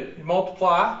do? You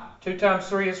multiply. 2 times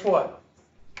 3 is what?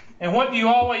 And what do you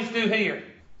always do here?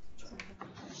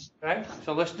 Okay,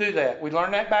 so let's do that. We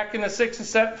learned that back in the 6th and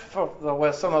 7th.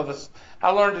 Well, some of us, I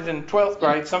learned it in 12th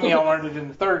grade. Some of y'all learned it in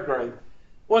the 3rd grade.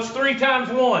 What's 3 times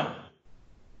 1?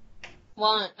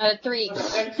 3.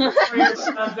 X to the 3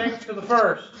 times x to the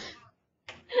first.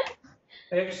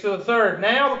 X to the third.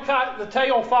 Now the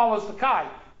tail follows the kite.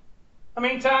 How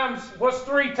many times, what's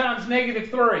 3 times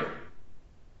negative 3?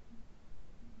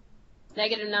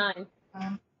 Negative 9.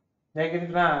 Negative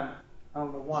 9. I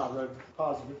don't know why I wrote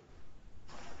positive.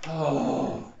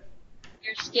 Oh.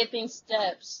 You're skipping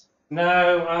steps.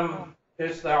 No,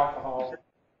 it's the alcohol.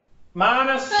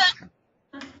 Minus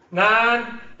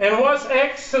 9. And what's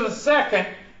x to the second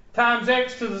times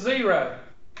x to the 0?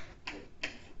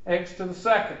 X to the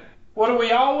second. What do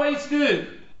we always do?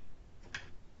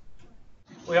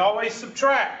 We always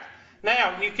subtract.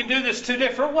 Now, you can do this 2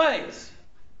 different ways.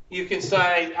 You can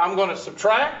say, I'm going to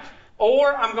subtract,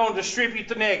 or I'm going to distribute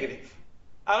the negative.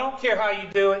 I don't care how you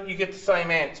do it, you get the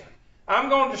same answer. I'm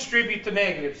going to distribute the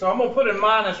negative. So I'm going to put a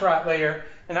minus right there,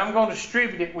 and I'm going to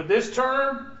distribute it with this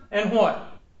term and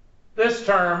what? This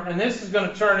term, and this is going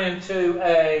to turn into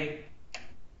a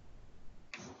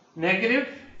negative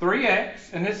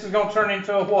 3x, and this is going to turn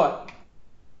into a what?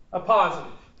 A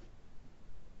positive.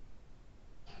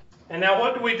 And now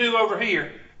what do we do over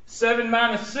here? 7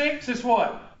 minus 6 is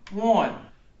what? 1.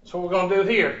 That's what we're going to do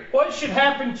here. What should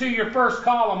happen to your first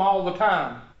column all the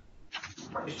time?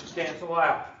 It should cancel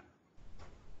out.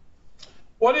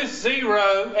 What is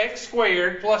 0x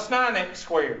squared plus 9x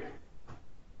squared?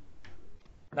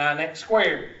 9x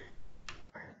squared.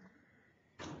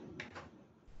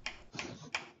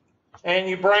 And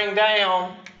you bring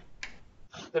down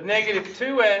the negative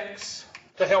 2x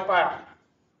to help out.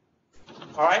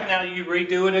 All right, now you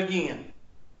redo it again.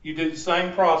 You do the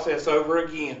same process over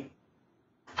again.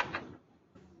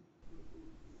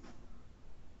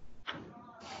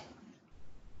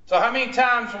 So how many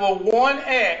times will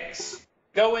 1x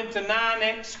go into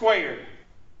 9x squared?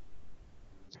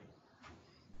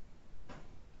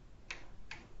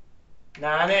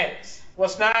 Nine x.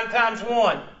 What's 9 times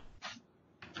 1?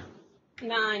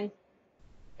 9.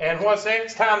 And what's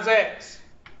x times x?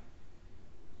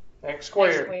 X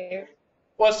squared.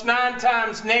 What's 9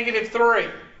 times negative 3?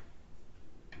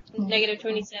 Negative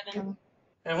 27.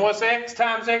 And what's x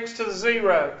times x to the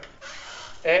 0?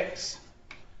 X.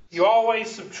 You always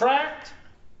subtract,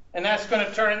 and that's going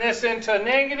to turn this into a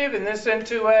negative and this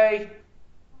into a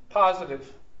positive.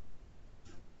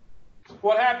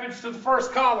 What happens to the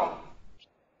first column?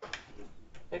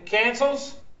 It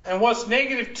cancels. And what's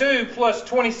negative 2 plus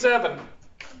 27?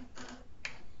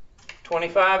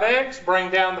 25x. Bring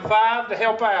down the 5 to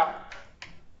help out.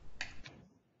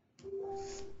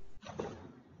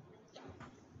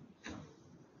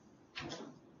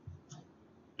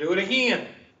 Do it again.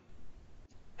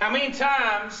 How many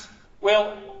times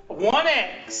will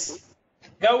 1x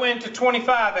go into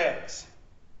 25x?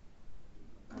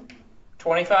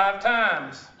 25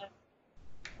 times.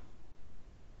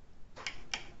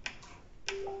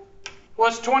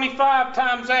 What's 25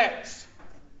 times x?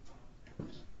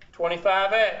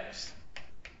 25x.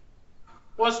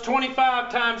 What's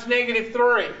 25 times negative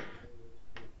 3?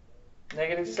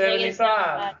 Negative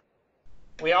 75.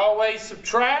 We always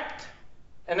subtract,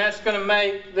 and that's going to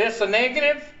make this a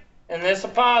negative and this a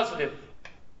positive.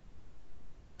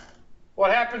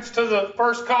 What happens to the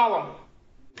first column?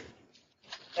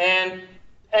 And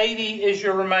 80 is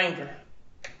your remainder.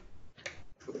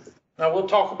 Now we'll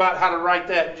talk about how to write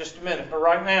that in just a minute, but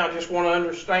right now I just want to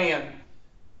understand.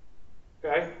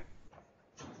 Okay?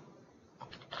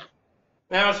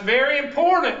 Now it's very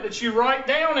important that you write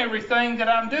down everything that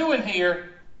I'm doing here,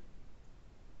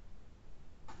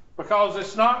 because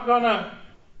it's not going to,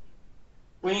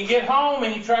 when you get home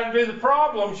and you try to do the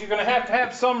problems, you're going to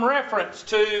have some reference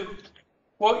to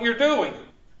what you're doing.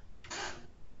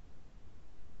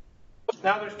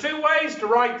 Now there's two ways to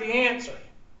write the answer.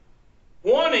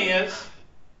 One is,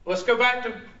 let's go back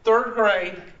to 3rd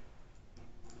grade.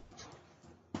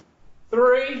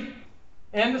 3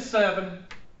 into 7,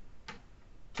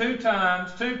 2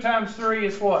 times 3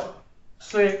 is what?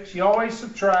 6. You always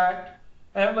subtract.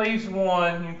 That leaves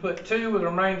 1. You put 2 with a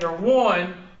remainder of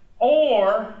 1.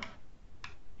 Or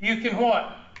you can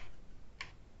what?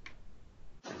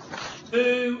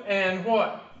 2 and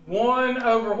what? 1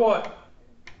 over what?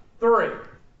 3.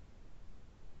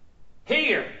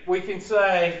 Here we can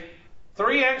say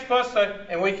 3x plus 8,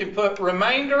 and we can put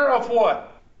remainder of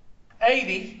what?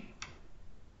 80.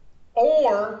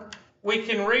 Or we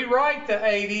can rewrite the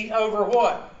 80 over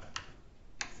what?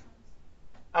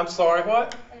 I'm sorry,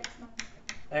 what?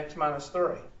 X minus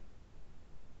 3.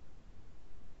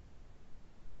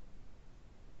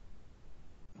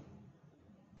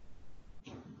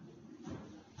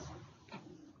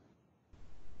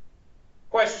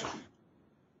 Question.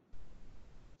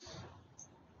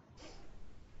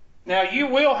 Now you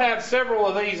will have several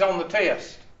of these on the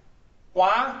test.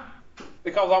 Why?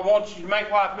 Because I want you to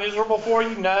make life miserable for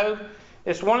you? No.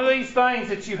 It's one of these things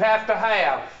that you have to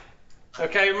have.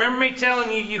 Okay, remember me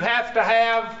telling you have to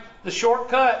have the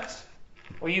shortcuts?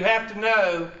 Well, you have to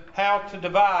know how to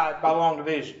divide by long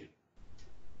division.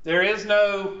 There is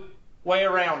no way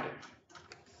around it.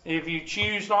 If you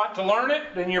choose not to learn it,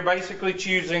 then you're basically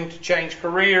choosing to change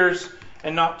careers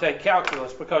and not take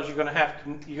calculus, because you're going to have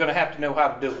to know how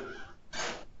to do it.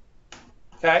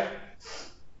 Okay?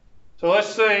 So let's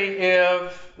see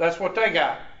if that's what they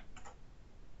got.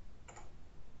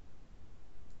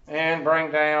 And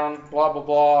bring down blah, blah,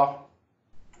 blah,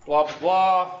 blah, blah,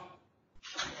 blah.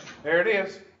 There it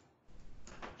is.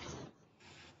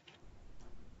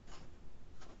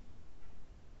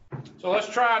 So let's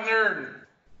try nerding.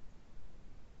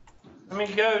 Let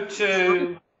me go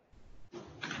to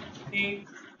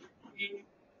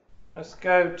let's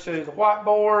go to the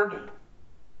whiteboard,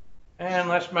 and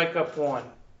let's make up one.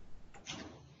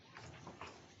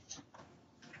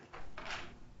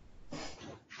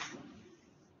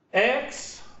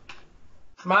 X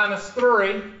minus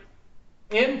 3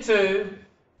 into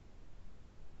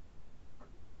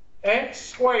x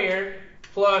squared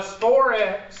plus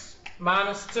 4x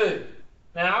minus 2.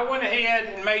 Now I went ahead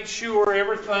and made sure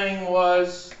everything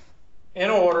was in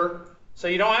order, so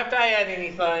you don't have to add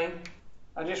anything.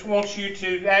 I just want you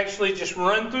to actually just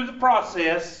run through the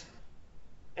process,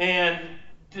 and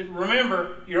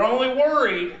remember, you're only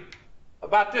worried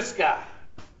about this guy.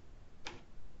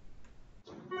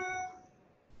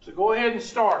 So go ahead and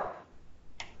start.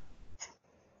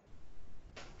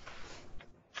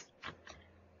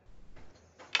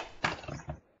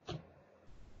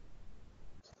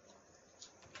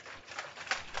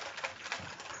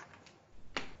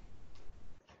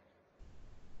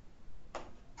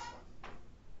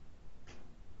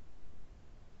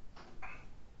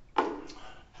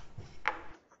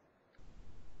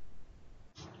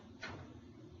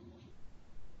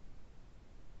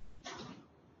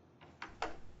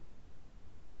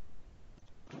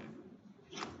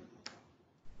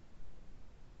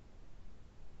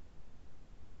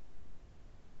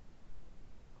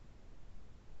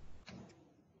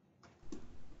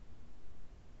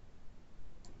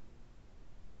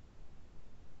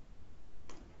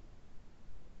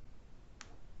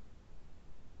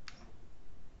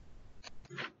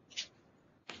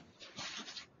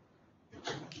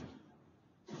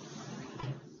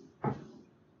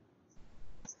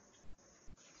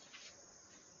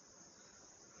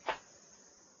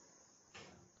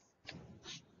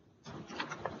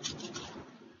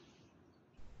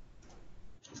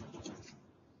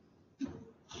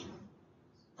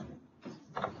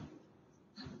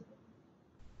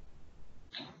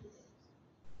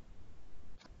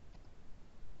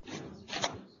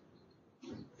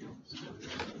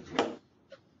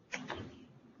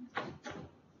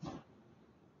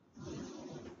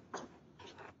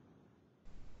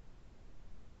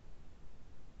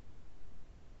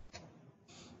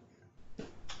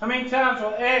 How many times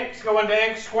will x go into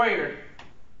x squared?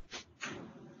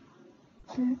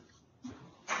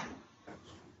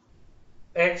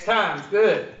 X times,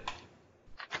 good.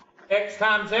 X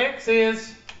times x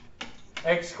is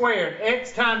x squared.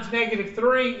 X times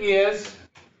 -3 is,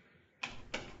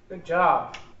 good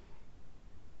job.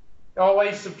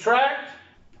 Always subtract.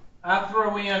 I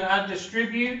throw in, I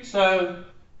distribute, so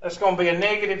that's going to be a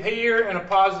negative here and a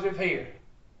positive here.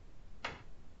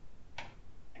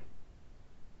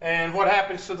 And what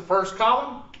happens to the first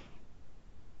column?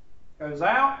 Goes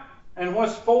out. And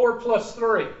what's 4 plus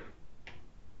 3?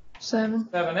 7.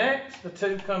 7x. The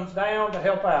 2 comes down to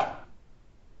help out.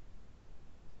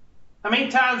 How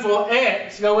many times will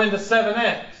x go into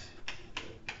 7x?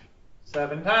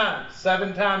 7 times.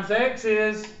 7 times x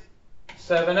is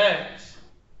 7x.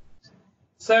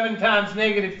 7 times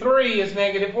 -3 is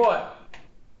negative what?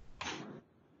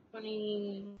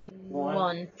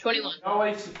 21. 21.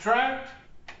 Always subtract,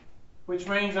 which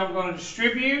means I'm going to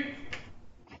distribute.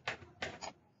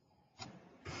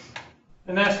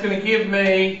 And that's going to give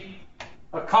me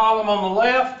a column on the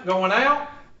left going out.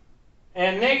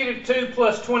 And -2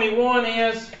 plus 21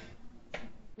 is?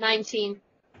 19.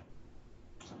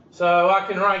 So I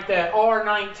can write that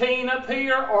R19 up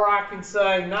here, or I can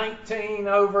say 19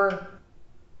 over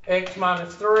x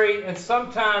minus 3. And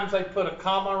sometimes they put a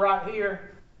comma right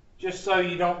here, just so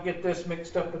you don't get this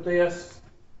mixed up with this.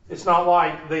 It's not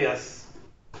like this.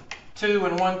 2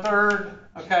 1/3.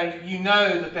 Okay, you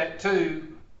know that 2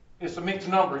 is a mixed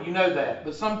number. You know that.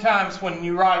 But sometimes when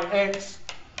you write x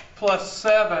plus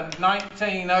 7,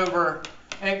 19 over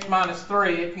x minus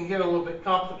 3, it can get a little bit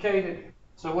complicated.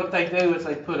 So what they do is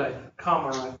they put a comma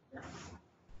right there.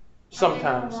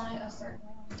 Sometimes.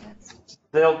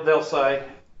 They'll say.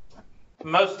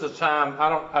 Most of the time,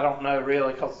 I don't know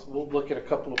really, because we'll look at a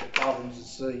couple of problems and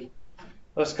see.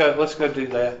 Let's go do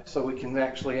that so we can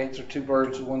actually answer 2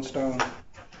 birds with 1 stone.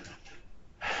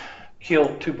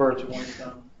 Kill 2 birds with 1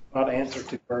 stone. Not answer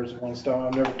 2 birds with 1 stone.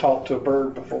 I've never talked to a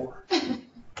bird before.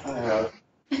 I have.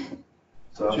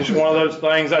 So. It's just one of those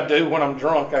things I do when I'm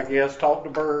drunk, I guess. Talk to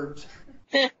birds.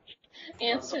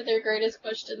 Answer their greatest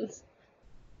questions.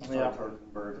 Yeah.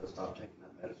 Birds, I stopped taking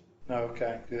that medicine.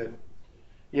 Okay, good.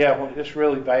 Yeah, well, it's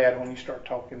really bad when you start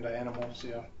talking to animals,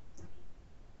 yeah.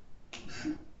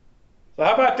 So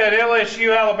how about that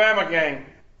LSU-Alabama game?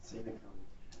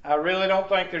 I really don't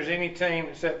think there's any team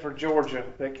except for Georgia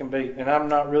that can beat, and I'm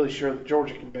not really sure that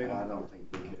Georgia can beat them. I don't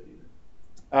think we could either.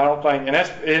 I don't think,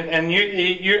 and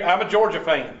you, I'm a Georgia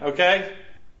fan, okay?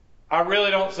 I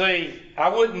really don't see. I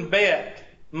wouldn't bet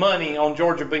money on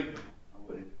Georgia beating. I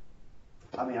wouldn't.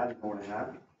 I mean, I'd be more than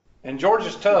happy. And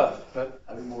Georgia's tough, but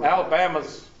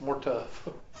Alabama's more tough.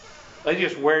 They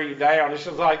just wear you down. It's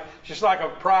just like a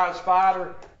prize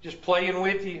fighter just playing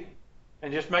with you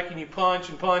and just making you punch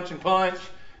and punch and punch.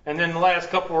 And then the last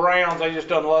couple of rounds, they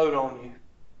just unload on you.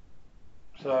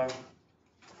 So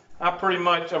I'm pretty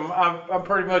much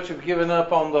have given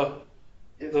up on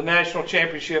the national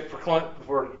championship for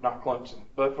not Clemson,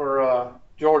 but for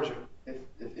Georgia.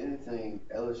 If anything,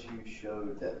 LSU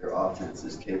showed that their offense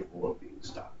is capable of being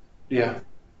stopped. Yeah,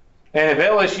 and if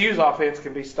LSU's offense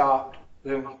can be stopped,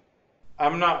 then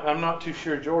I'm not too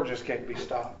sure Georgia's can't be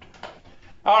stopped.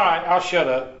 All right, I'll shut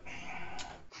up.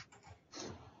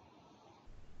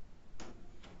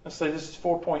 Let's see, this is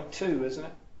 4.2, isn't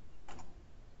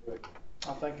it?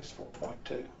 I think it's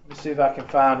 4.2. Let me see if I can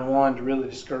find one to really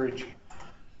discourage you,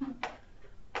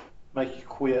 make you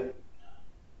quit.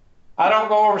 I don't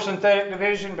go over synthetic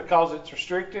division because it's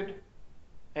restricted,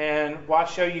 and why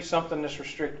show you something that's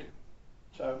restricted?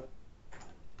 So,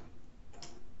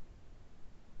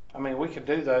 I mean, we could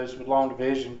do those with long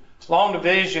division. Long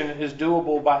division is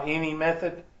doable by any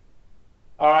method.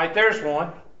 All right, there's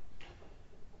one.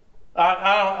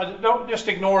 I don't just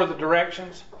ignore the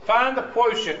directions. Find the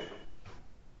quotient.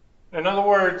 In other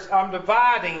words, I'm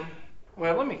dividing.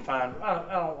 Well, let me find. I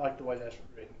don't like the way that's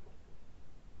written.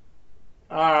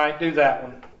 All right, do that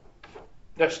one.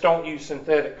 Just don't use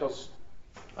synthetic because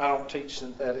I don't teach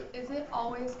synthetic. Is it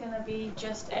always going to be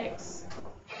just x?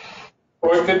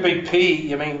 Or it could be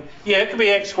p. I mean, yeah, it could be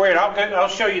x squared. I'll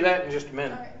show you that in just a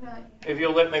minute. All right, no. If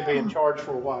you'll let me be in charge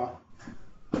for a while.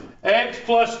 X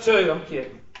plus 2. I'm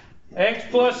kidding. X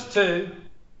plus 2.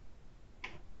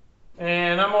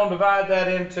 And I'm going to divide that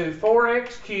into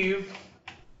 4x cubed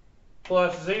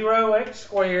plus 0x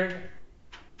squared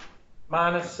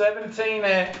minus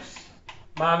 17x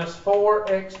minus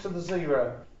 4x to the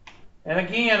 0. And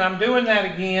again, I'm doing that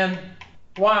again.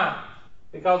 Why?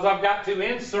 Because I've got to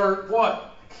insert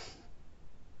what?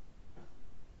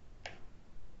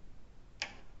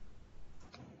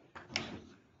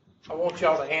 I want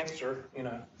y'all to answer, you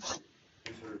know.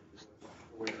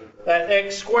 That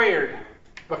x squared,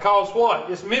 because what?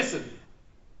 It's missing.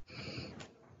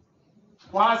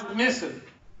 Why is it missing?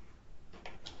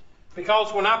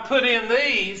 Because when I put in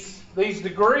these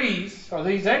degrees, or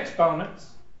these exponents,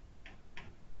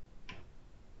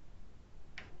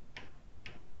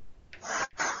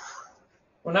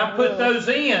 when I put those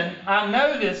in, I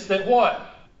noticed that what?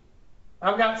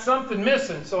 I've got something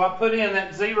missing, so I put in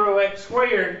that 0x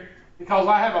squared because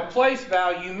I have a place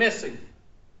value missing.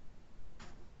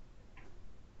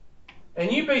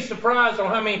 And you'd be surprised on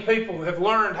how many people have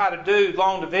learned how to do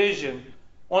long division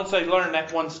once they learn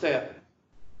that one step.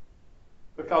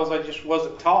 Because they just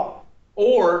wasn't taught.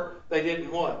 Or they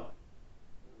didn't what?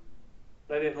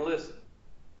 They didn't listen.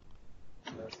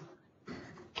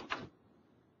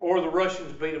 Or the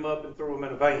Russians beat them up and threw them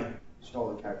in a van.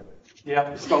 Stole the calculator.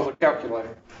 Yeah, stole the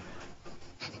calculator.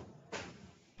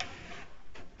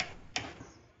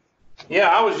 Yeah,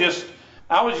 I was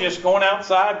just going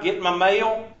outside, getting my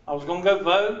mail. I was going to go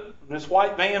vote. And this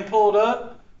white van pulled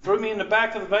up, threw me in the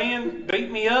back of the van, beat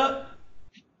me up,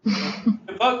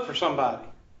 to vote for somebody.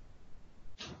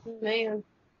 Man,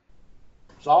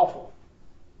 It's awful.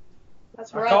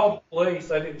 that's I rough. called the police.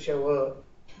 They didn't show up.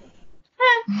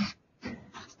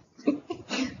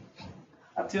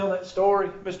 I tell that story,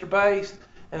 Mr. Bass,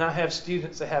 and I have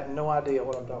students that have no idea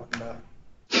what I'm talking about.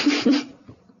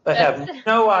 They have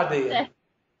no idea.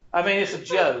 I mean, it's a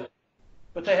joke,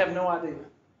 but they have no idea.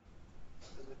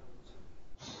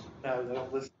 No, they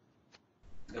don't listen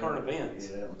to current events.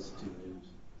 Yeah, that was 2 news.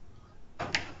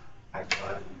 I didn't know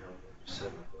what you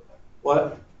said.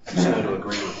 What? I just know to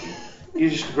agree with you. You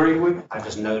just agree with me? I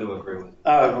just know to agree with you.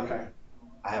 Oh, okay.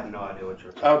 I have no idea what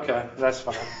you're Okay, that's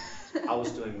fine. I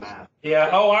was doing math. Yeah,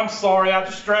 oh, I'm sorry. I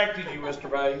distracted you, Mr.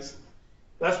 Bass.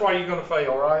 That's why you're going to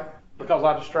fail, right? Because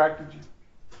I distracted you.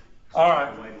 All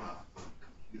right.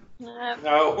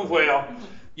 No, well,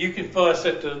 you can fuss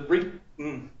at the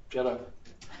shut up.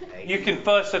 You can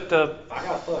fuss at the I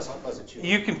got a fuss. I'll fuss at you.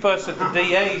 you can fuss at the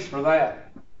DAs for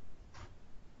that.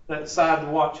 That decide to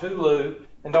watch Hulu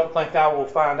and don't think I will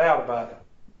find out about it.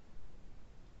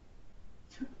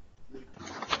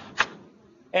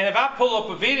 And if I pull up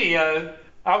a video,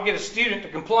 I'll get a student to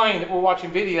complain that we're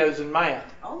watching videos in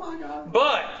math. Oh my God.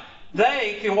 But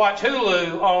they can watch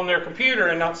Hulu on their computer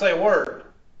and not say a word.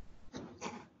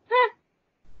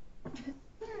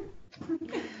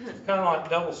 It's kind of like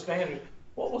double standard.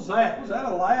 What was that? Was that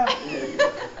a laugh?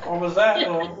 Or was that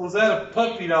a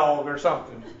puppy dog or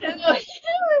something?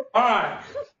 All right.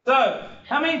 So,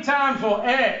 how many times will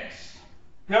x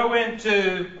go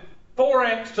into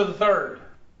 4x to the third?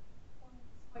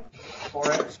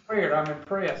 4x squared. I'm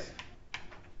impressed.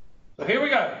 So here we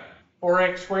go.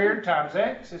 4x squared times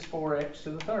x is 4x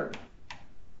to the third.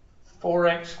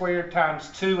 4x squared times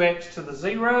 2x to the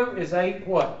 0 is 8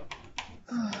 what?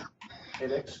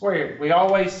 8x squared. We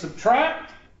always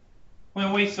subtract.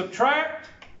 When we subtract,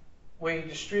 we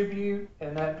distribute,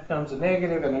 and that becomes a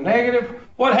negative and a negative.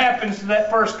 What happens to that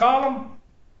first column?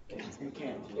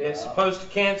 It's supposed to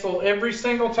cancel every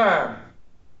single time.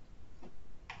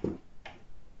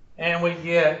 And we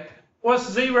get, what's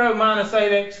 0 minus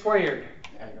 8x squared?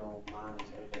 Dang old minus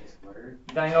 8x squared.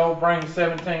 Dang old bring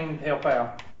 17 to help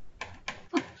out.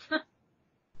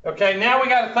 Okay, now we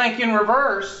got to think in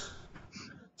reverse.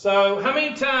 So how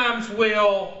many times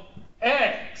will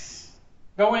x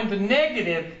go into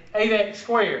negative 8x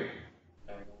squared?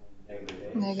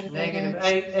 Negative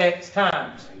 8x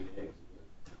times.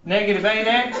 Negative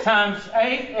 8x times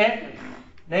 8x.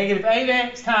 Negative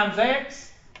 8x times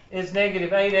x is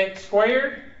negative 8x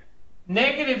squared.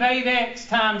 Negative 8x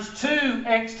times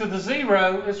 2x to the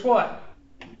 0 is what?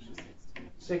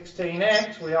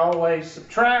 16x. We always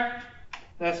subtract.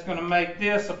 That's going to make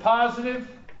this a positive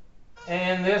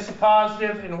and this a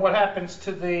positive. And what happens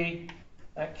to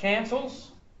that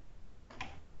cancels?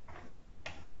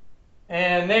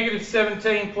 And negative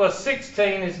 17 plus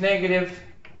 16 is negative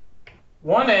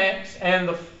 1x, and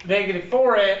the negative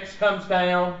 4x comes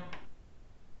down.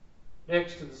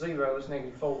 X to the 0 is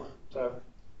negative 4. So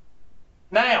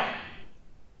now,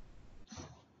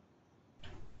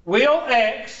 will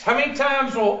x, how many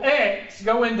times will x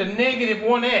go into negative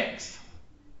 1x?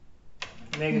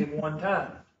 Negative 1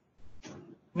 time.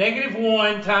 Negative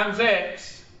 1 times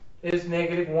x is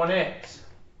negative 1x.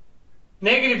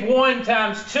 Negative 1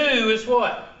 times 2 is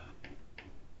what?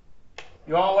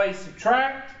 You always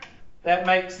subtract. That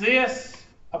makes this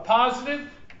a positive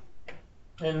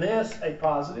and this a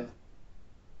positive.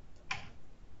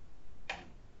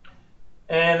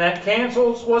 And that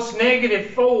cancels. What's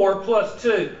negative 4 plus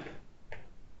 2?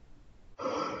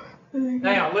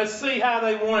 Now, let's see how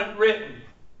they want it written.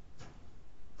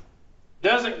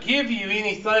 Doesn't give you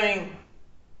anything.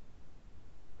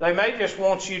 They may just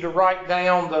want you to write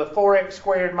down the 4x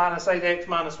squared minus 8x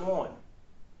minus 1.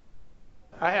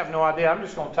 I have no idea. I'm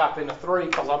just going to type in a 3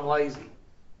 because I'm lazy.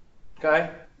 Okay?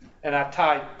 And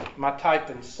my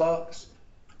typing sucks.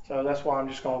 So that's why I'm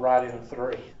just going to write in a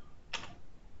 3.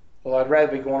 Well, I'd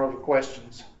rather be going over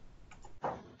questions.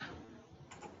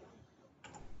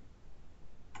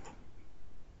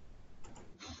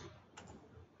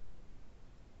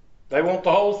 They want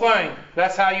the whole thing.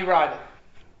 That's how you write it.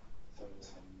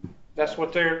 That's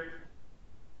what they're...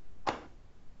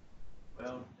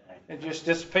 Well, It just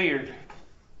disappeared.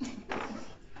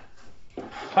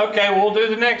 Okay, we'll do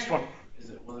the next one.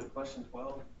 was it question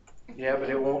 12? Yeah, but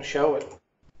it won't show it.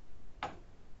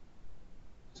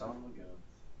 Son of a gun.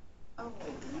 Oh,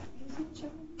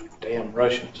 wait. Damn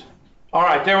Russians. All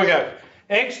right, there we go.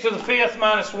 X to the 5th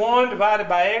minus 1 divided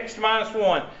by x minus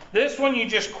 1. This one you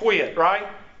just quit, right?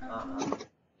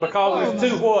 Because it's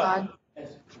too what?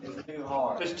 It's too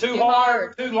hard. It's too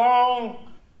hard, too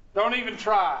long. Don't even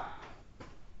try.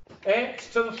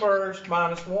 X to the 1st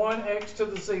minus 1x to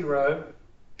the 0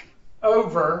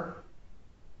 over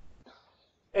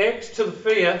x to the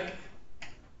 5th.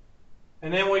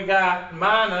 And then we got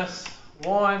minus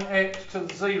 1x to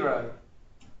the 0.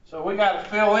 So we got to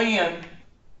fill in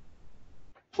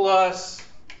plus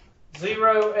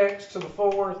 0x to the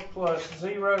 4th plus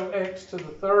 0x to the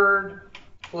 3rd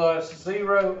plus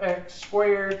 0x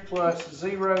squared plus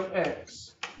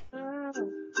 0x.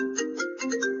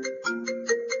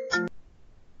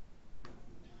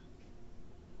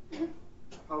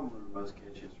 Homer must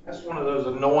catch his. That's one of those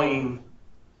annoying,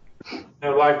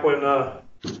 like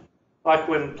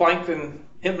when Plankton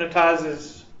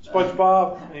hypnotizes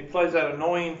SpongeBob and he plays that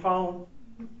annoying phone.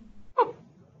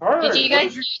 Did you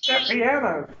guys that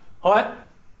piano? What?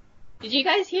 Did you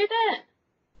guys hear that?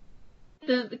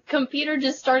 The computer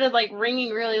just started like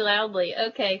ringing really loudly.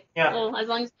 Okay. Yeah. Well, as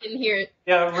long as you didn't hear it.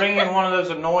 Yeah, ringing one of those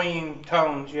annoying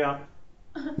tones. Yeah.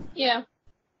 Yeah.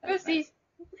 Oopsies.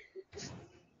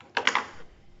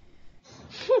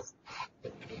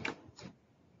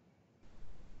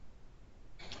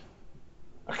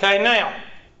 Okay, now,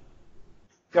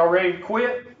 y'all ready to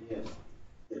quit? Yes.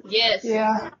 Yes.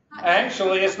 Yeah.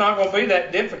 Actually, it's not going to be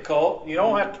that difficult. You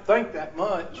don't have to think that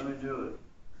much. Let me do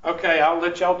it. Okay, I'll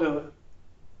let y'all do it.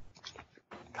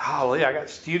 Golly, I got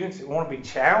students that want to be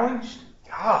challenged.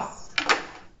 God,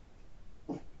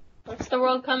 What's the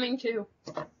world coming to?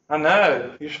 I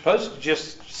know. You're supposed to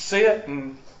just sit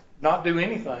and not do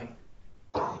anything.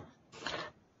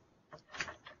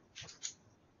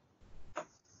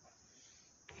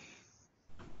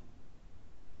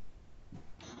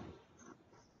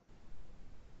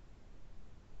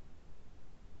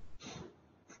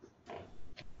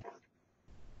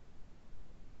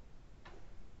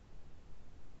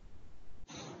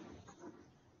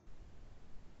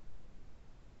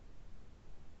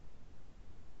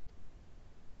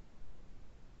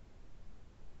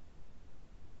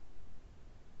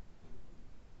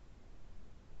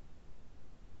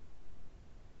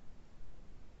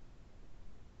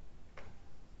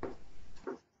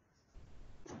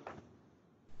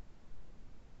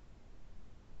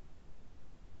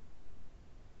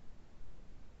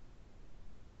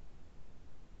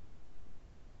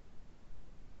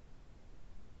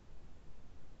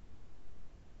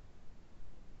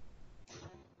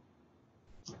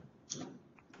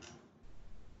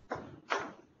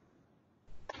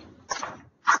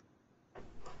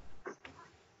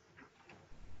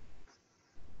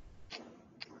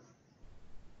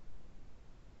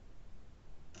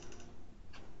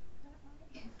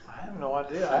 I have no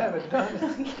idea. I haven't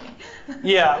done it.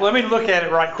 Yeah, let me look at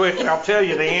it right quick and I'll tell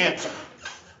you the answer.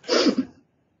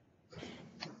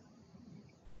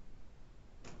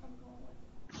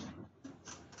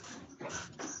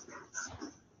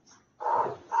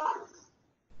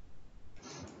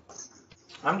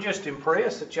 I'm just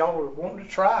impressed that y'all were wanting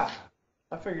to try.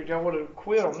 I figured y'all would have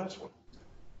quit on this one.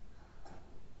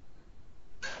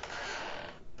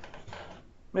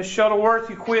 Miss Shuttleworth,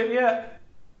 you quit yet?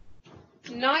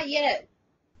 Not yet.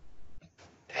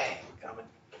 Dang, coming.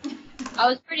 I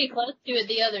was pretty close to it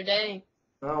the other day.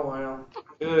 Oh, well.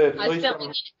 Good. At I least spent I'm-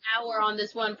 like an hour on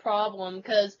this one problem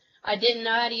because I didn't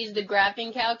know how to use the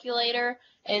graphing calculator,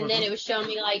 and then it was showing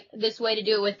me like this way to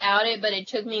do it without it, but it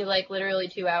took me like literally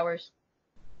 2 hours.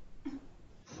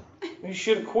 You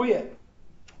should have quit.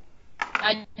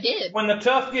 I did. When the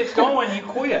tough gets going, you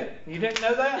quit. You didn't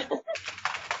know that?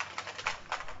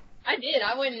 I did.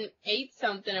 I went and ate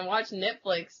something and watched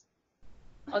Netflix.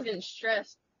 I was getting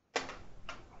stressed.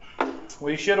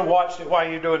 Well, you should have watched it while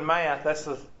you're doing math.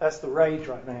 That's the rage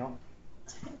right now.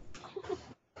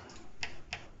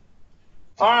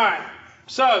 All right.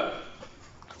 So,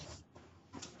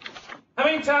 how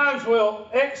many times will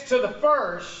x to the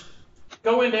first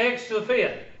go into x to the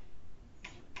fifth?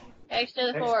 X to the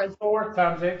X to fourth. the fourth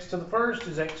times x to the first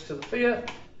is x to the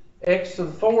fifth. X to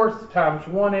the fourth times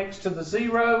 1x to the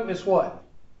 0 is what?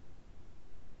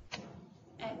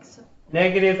 X.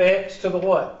 Negative x to the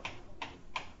what?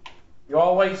 You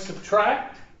always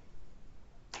subtract.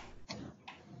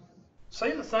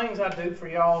 See the things I do for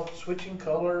y'all, switching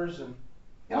colors, and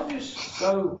y'all just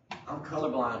so. I'm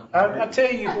colorblind. I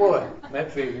tell you what,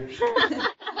 that figures.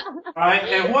 All right,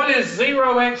 and what is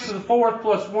 0x to the fourth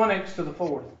plus 1x to the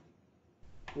fourth?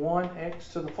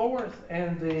 1x to the fourth,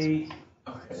 and the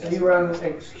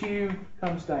 0x cubed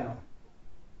comes down.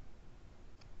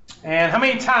 And how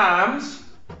many times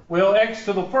will x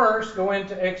to the first go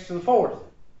into x to the fourth?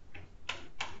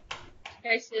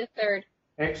 X to the third.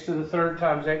 X to the third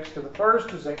times x to the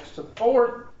first is x to the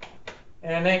fourth.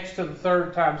 And x to the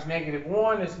third times negative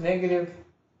 1 is negative,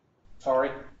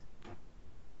 sorry.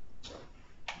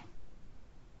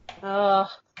 Oh,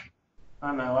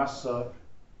 I know, I suck.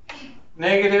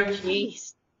 Negative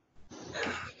jeez.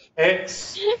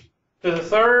 x to the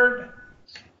third.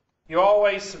 You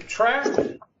always subtract.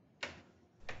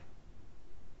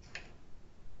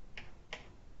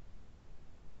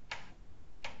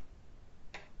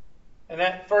 And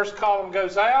that first column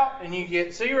goes out, and you get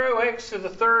 0x to the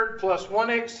third plus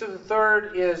 1x to the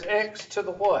third is x to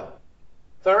the what?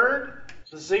 Third.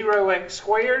 The 0x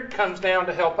squared comes down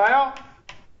to help out.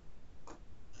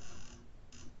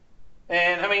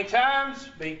 And how many times?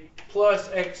 Be plus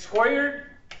x squared,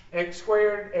 x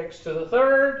to the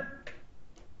third,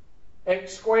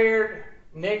 x squared,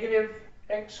 negative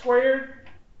x squared.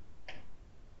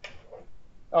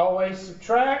 Always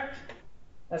subtract.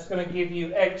 That's going to give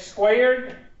you x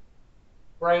squared.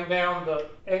 Bring down the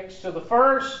x to the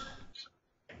first.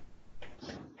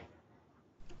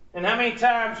 And how many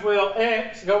times will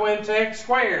x go into x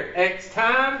squared? X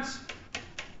times.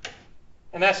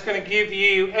 And that's going to give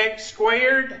you x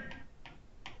squared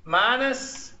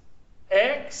minus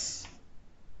x.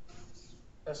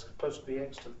 That's supposed to be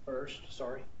x to the first,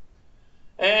 sorry.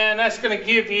 And that's going to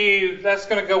give you, that's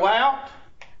going to go out.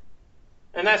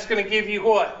 And that's going to give you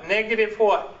what? Negative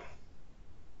what?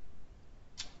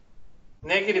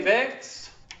 Negative x.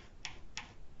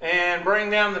 And bring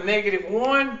down the negative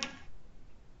 1.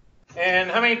 And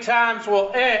how many times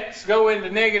will x go into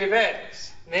negative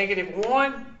x? Negative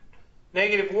 1.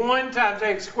 Negative 1 times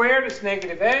x squared is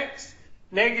negative x.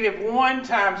 Negative 1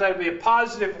 times, that would be a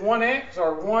positive 1x,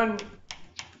 or 1.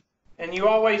 And you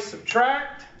always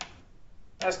subtract.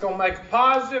 That's going to make a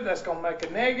positive. That's going to make a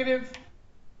negative.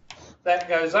 That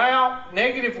goes out.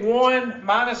 Negative 1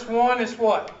 minus 1 is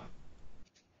what?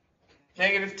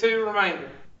 Negative 2 remainder.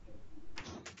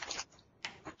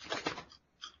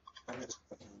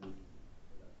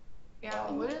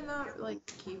 Yeah, wouldn't that like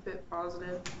keep it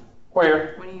positive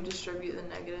Where? when you distribute the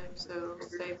negative, so it'll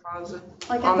stay positive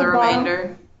Like on at the the bottom?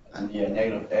 remainder? And yeah,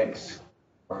 negative x,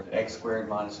 or x squared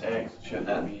minus x, shouldn't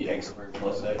that be x squared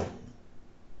plus x?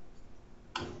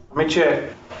 Let me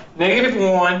check. Negative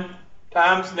 1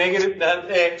 times negative,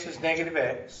 that x is negative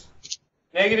x.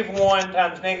 Negative 1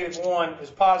 times negative 1 is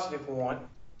positive 1.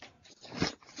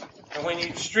 And when you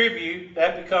distribute,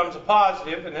 that becomes a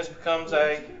positive, and this becomes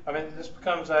a,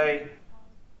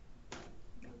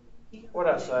 what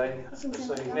did I say? Let's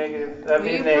see, negative, that'd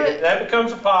be a negative. That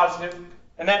becomes a positive,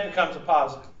 and that becomes a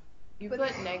positive. You put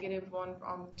negative 1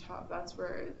 on the top, that's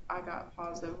where I got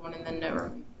positive 1 and then never.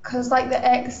 Cause like the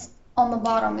X on the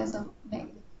bottom is a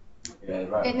negative. Yeah,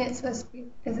 right. Isn't it supposed to be?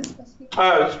 Is it supposed to be?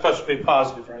 Oh, it's supposed to be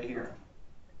positive right here.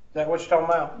 Is that what you're talking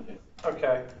about?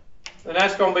 Okay. Then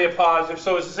that's going to be a positive.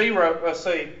 So it's 0, let's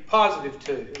see, positive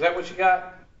 2. Is that what you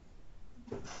got?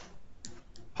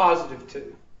 Positive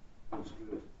 2.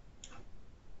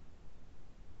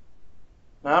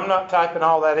 Now, I'm not typing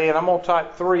all that in. I'm going to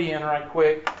type 3 in right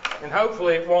quick, and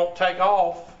hopefully it won't take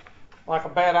off like a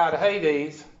bat out of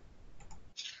Hades,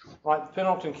 like the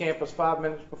Pendleton campus 5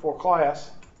 minutes before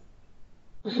class.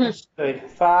 Let's see,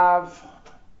 5,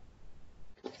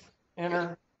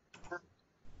 enter,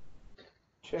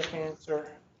 check answer.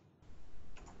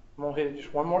 I'm going to hit it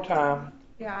just one more time.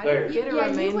 Yeah, I There. didn't get a Yeah, you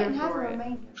remainder wouldn't have a for it.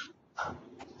 remainder.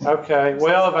 Okay,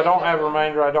 well, if I don't have a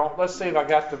remainder, I don't. Let's see if I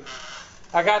got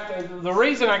the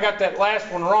reason I got that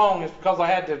last one wrong is because I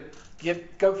had to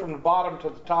go from the bottom to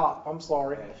the top. I'm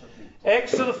sorry.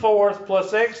 X to the fourth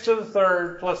plus x to the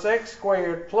third plus x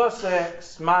squared plus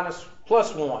x minus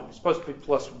plus 1. It's supposed to be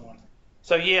plus 1.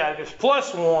 So yeah, there's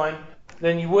plus 1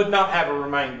 then you would not have a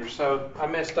remainder. So I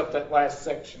messed up that last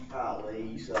section. Golly,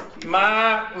 you suck.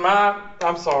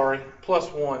 I'm sorry,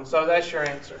 +1. So that's your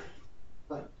answer.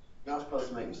 You're not supposed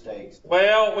to make mistakes.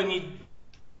 Well,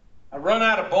 I run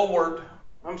out of board.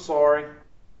 I'm sorry.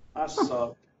 I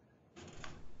suck.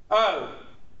 Oh,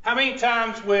 how many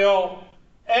times will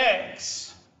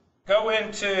X go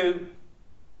into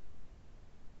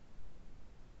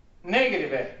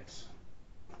negative X?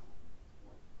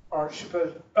 Or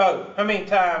how many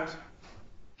times?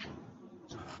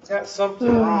 Got something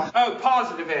wrong. Oh,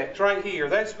 positive X right here.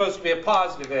 That's supposed to be a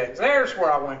positive X. There's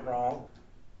where I went wrong.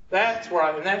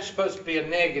 And that's supposed to be a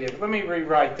negative. Let me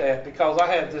rewrite that because I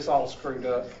had this all screwed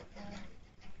up.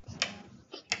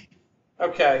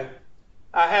 Okay.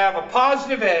 I have a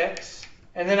positive X,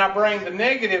 and then I bring the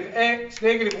negative X,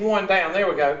 -1 down. There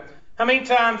we go. How many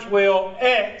times will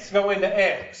X go into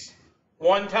X?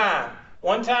 1 time.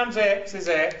 1 times X is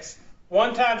X.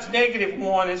 1 times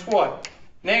 -1 is what?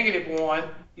 -1.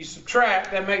 You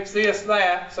subtract, that makes this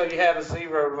that, so you have a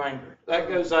 0 remainder. That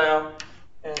goes out,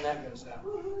 and that goes out.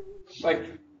 Like,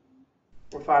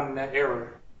 we're finding that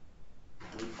error.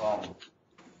 We follow.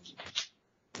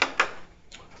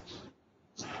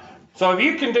 So if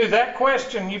you can do that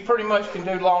question, you pretty much can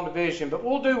do long division. But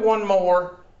we'll do one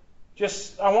more.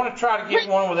 I want to try to get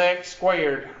one with X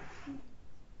squared.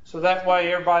 So that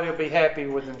way everybody will be happy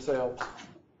with themselves.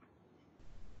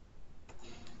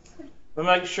 We'll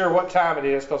make sure what time it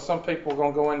is, because some people are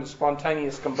going to go into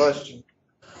spontaneous combustion.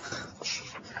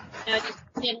 I just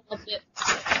can't help it.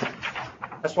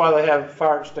 That's why they have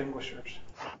fire extinguishers.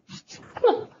 I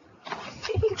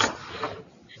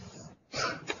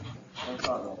don't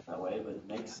thought about it that way, but it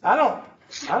makes sense. I don't,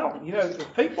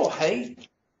 if people hate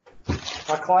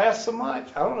my class so much,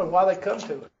 I don't know why they come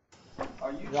to it.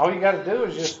 All you got to do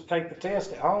is just take the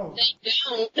test at home. They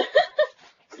don't.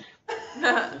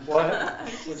 What?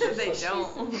 She said they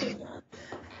don't.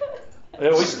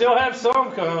 Yeah, we still have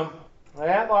some come. They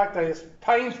act like it's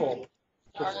painful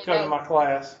to come to my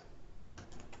class.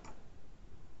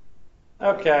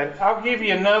 Okay, I'll give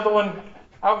you another one.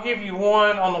 I'll give you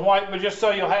one on the whiteboard just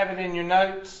so you'll have it in your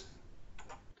notes.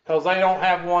 Because they don't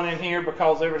have one in here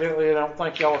because evidently they don't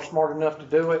think y'all are smart enough to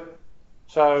do it.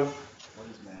 So, What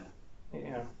is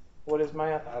math? What is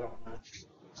math? I don't know.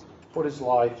 What is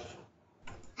life?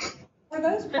 Are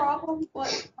those problems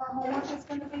what our homework is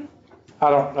going to be? I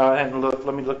don't know. I hadn't looked.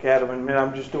 Let me look at them in a minute.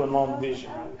 I'm just doing long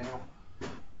division right now.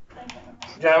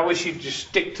 Yeah, I wish you'd just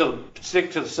stick to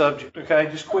the subject, okay?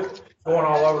 Just quit going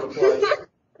all over the place.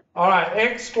 All right,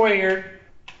 x squared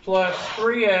plus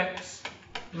 3x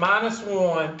minus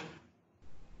 1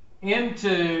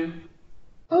 into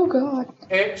Oh God.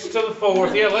 x to the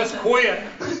 4th. Yeah, let's quit.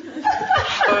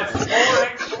 Plus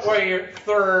 4x squared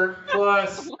third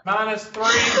plus minus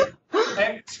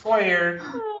 3x squared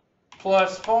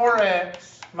plus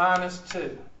 4x minus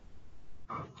 2.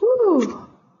 Whew.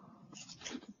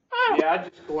 Yeah, I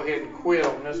just go ahead and quit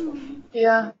on this one.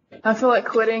 Yeah. I feel like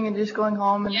quitting and just going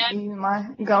home and eating my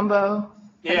gumbo.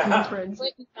 Yeah. in the fridge.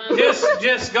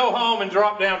 Just go home and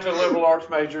drop down to a liberal arts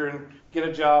major and get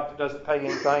a job that doesn't pay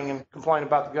anything and complain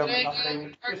about the government not paying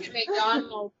you. Work at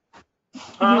McDonald's.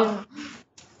 Huh?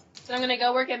 So I'm gonna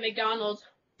go work at McDonald's.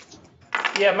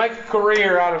 Yeah, make a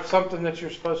career out of something that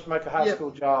you're supposed to make a high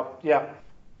school job. Yeah,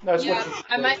 that's what you should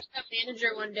I do. might become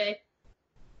manager one day.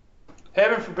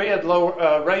 Heaven forbid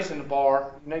raising the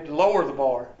bar. You need to lower the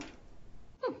bar.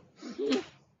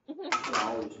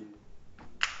 Always you.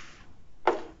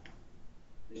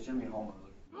 They send me homework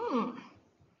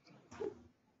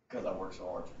because I work so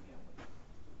hard for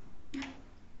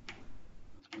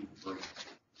him.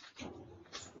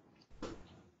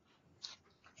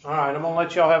 All right, I'm gonna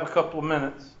let y'all have a couple of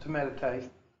minutes to meditate.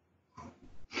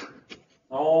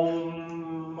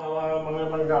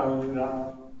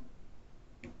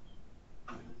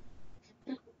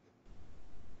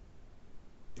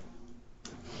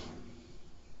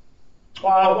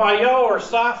 While y'all are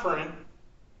ciphering,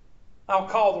 I'll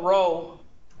call the roll.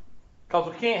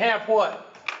 Because we can't have what?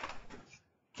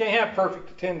 Can't have perfect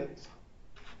attendance.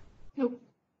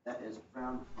 That is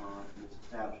frowned upon in this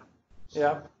establishment.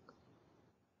 Yeah.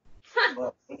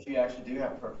 But if you actually do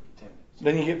have perfect attendance.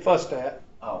 Then you get fussed at.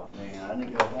 Oh man, I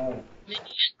need to go home.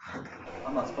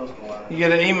 I'm not supposed to lie. You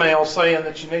get an email saying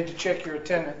that you need to check your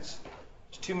attendance.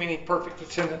 There's too many perfect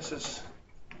attendances.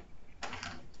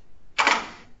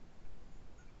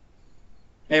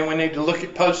 And we need to look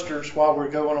at posters while we're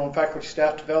going on faculty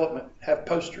staff development. Have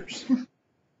posters.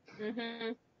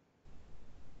 Mm-hmm.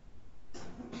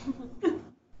 And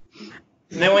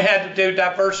then we had to do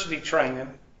diversity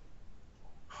training.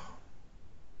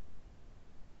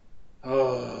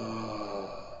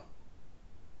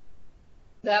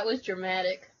 That was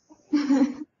dramatic.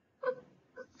 I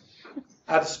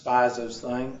despise those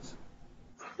things.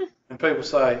 And people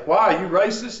say, "Why, are you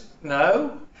racist?"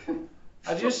 No.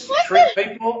 I just treat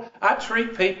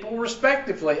people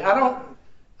respectively. I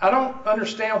don't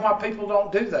understand why people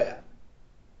don't do that.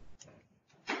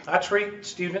 I treat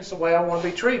students the way I want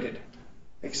to be treated,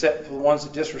 except for the ones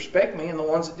that disrespect me, and the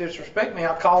ones that disrespect me,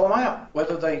 I call them out,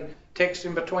 whether they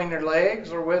texting between their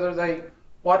legs or whether they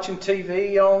watching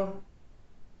TV on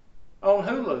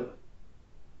Hulu.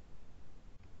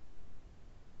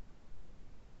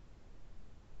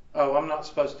 Oh, I'm not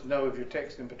supposed to know if you're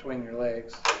texting between your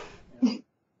legs. Yeah.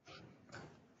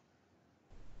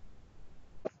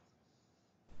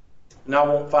 And I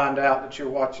won't find out that you're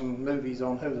watching movies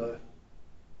on Hulu.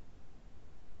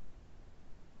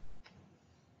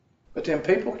 But then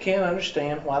people can't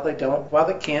understand why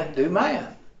they can't do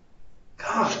math.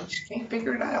 God, I just can't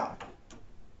figure it out.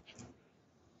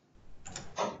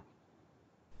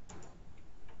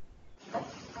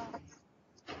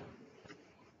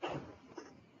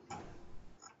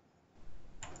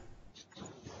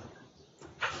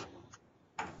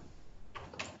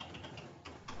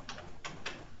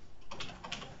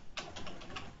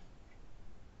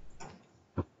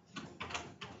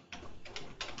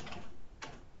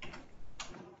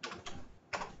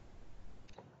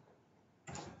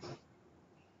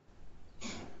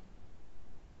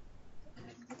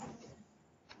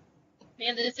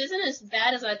 Man, this isn't as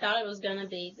bad as I thought it was gonna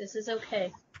be. This is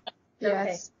okay.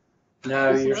 Yes.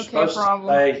 No, It's an you're okay supposed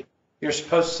problem.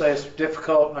 to say it's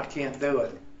difficult and I can't do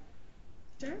it.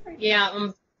 Yeah,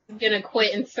 I'm gonna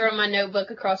quit and throw my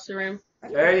notebook across the room.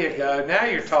 There you go. Now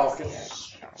you're talking.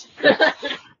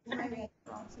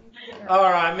 All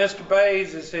right, Mr.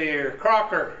 Bays is here.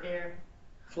 Crocker. Here.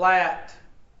 Flat.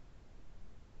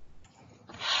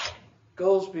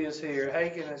 Goolsby is here.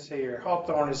 Hagan is here.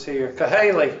 Hawthorne is here.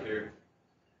 Cahaley. Here.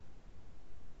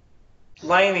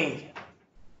 Laney.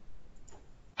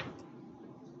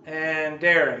 And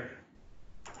Darren.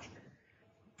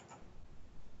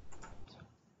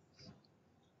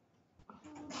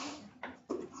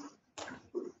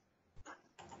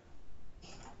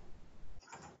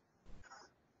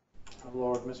 Oh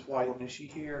Lord, Miss Whiten, is she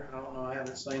here? I don't know. I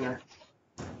haven't seen her.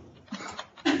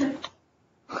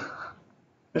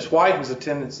 Miss Whiten's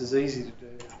attendance is easy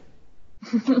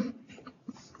to do.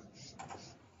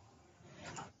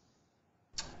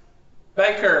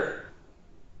 Baker.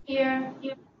 Here.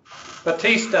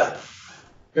 Batista.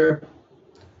 Here.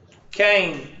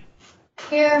 Kane.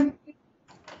 Here.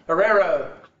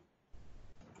 Herrero.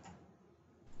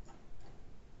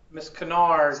 Miss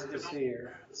Kennard is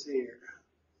here.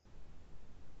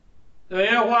 Do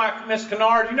you know why, Miss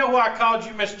Kennard, you know why I called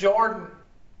you Miss Jordan?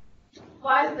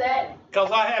 Why is that?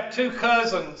 Because I have two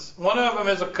cousins. One of them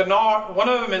is a Kennard,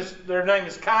 their name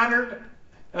is Kynard,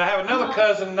 and I have another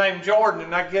cousin named Jordan,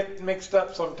 and I get mixed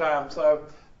up sometimes. So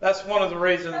that's one of the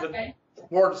reasons, Okay. the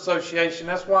word association.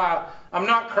 That's why I'm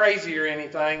not crazy or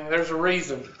anything. There's a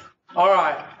reason. All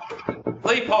right.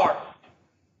 Lee Park.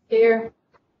 Here.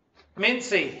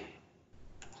 Mincy.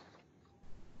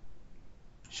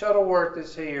 Shuttleworth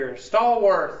is here.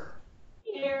 Stallworth.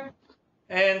 Here.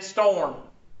 And Storm.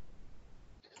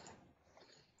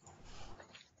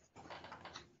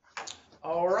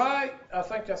 All right, I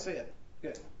think that's it.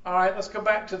 Good. All right, let's go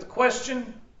back to the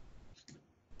question.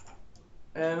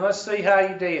 And let's see how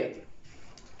you did.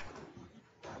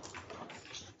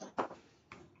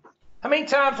 How many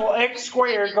times will x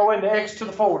squared go into x to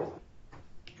the fourth?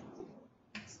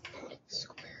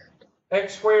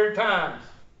 X squared times.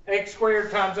 X squared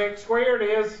times x squared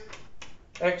is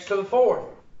x to the fourth.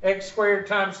 X squared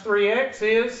times 3x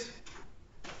is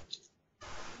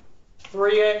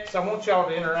 3x. I want y'all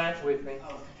to interact with me.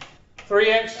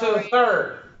 3x to the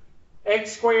third.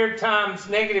 X squared times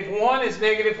 -1 is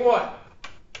negative what?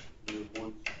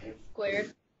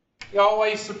 Squared. You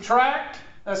always subtract.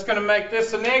 That's going to make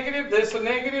this a negative,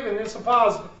 and this a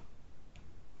positive.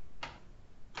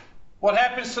 What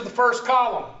happens to the first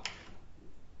column?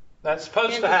 That's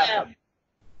supposed to happen.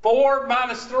 4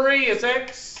 minus 3 is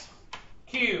x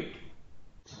cubed.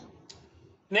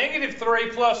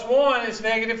 -3 plus 1 is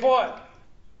negative what?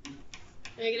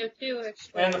 -2x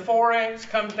squared. And the 4x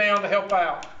comes down to help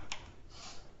out.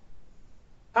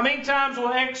 How many times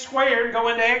will x squared go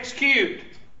into x cubed?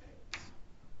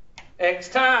 X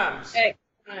times. X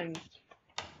times.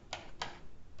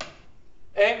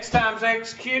 X times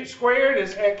x cubed squared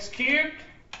is x cubed.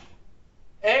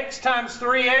 X times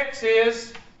 3x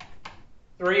is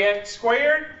 3x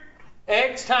squared.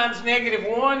 X times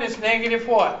 -1 is negative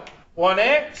what?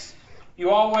 1x. You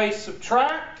always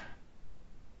subtract.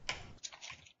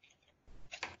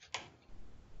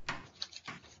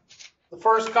 The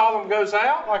first column goes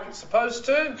out like it's supposed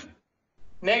to.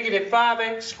 Negative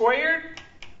 5x squared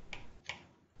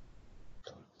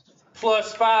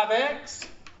plus 5x.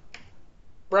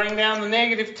 Bring down the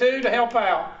negative 2 to help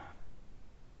out.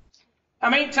 How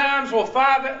many times will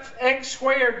 5x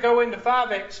squared go into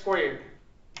 5x squared?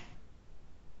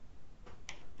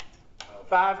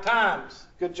 5 times.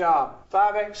 Good job.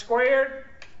 5x squared.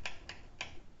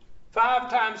 5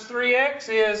 times 3x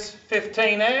is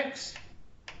 15x.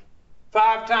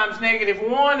 5 times negative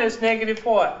 1 is negative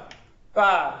what?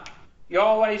 5. You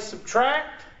always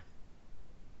subtract,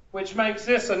 which makes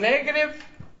this a negative,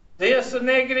 this a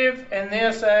negative, and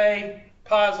this a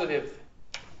positive.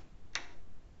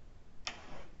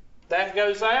 That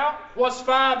goes out. What's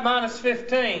 5 minus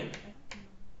 15?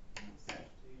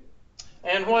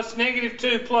 And what's negative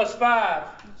 2 plus 5?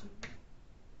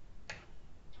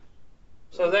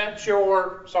 So that's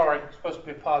your, sorry, it's supposed to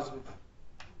be positive.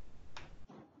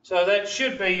 So that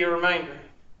should be your remainder.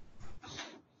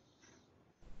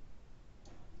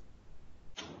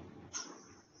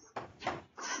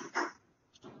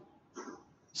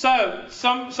 So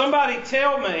somebody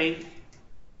tell me,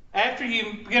 after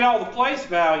you get all the place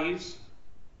values,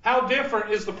 how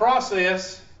different is the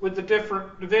process with the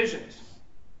different divisions?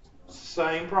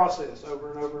 Same process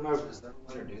over and over and over. Is there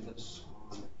a way to do this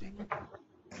on D?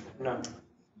 No.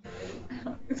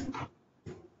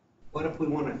 What if we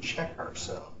want to check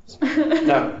ourselves?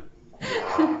 No.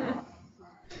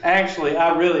 Actually,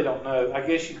 I really don't know. I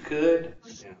guess you could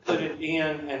put it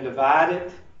in and divide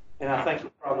it, and I think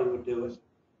it probably would do it.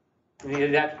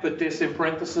 You'd have to put this in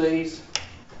parentheses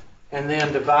and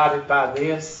then divide it by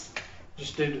this.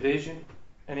 Just do division,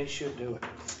 and it should do it.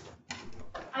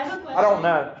 I have a question. I don't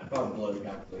know. Probably blow the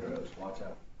calculator up, so watch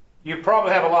out. You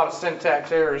probably have a lot of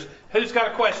syntax errors. Who's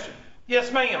got a question?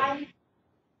 Yes, ma'am.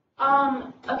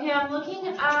 Okay, I'm looking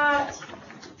at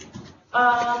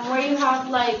where you have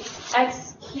like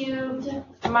x cubed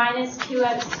minus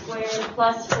 2x squared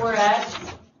plus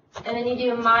 4x, and then you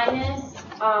do minus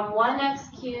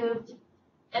 1x cubed,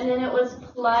 and then it was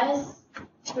plus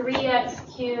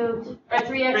 3x cubed, or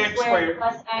 3x squared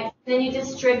plus x, then you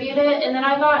distribute it, and then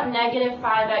I got negative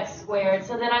 5x squared,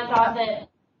 so then I thought that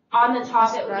on the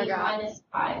top it would be minus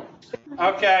 5.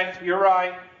 Okay, you're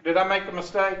right. Did I make a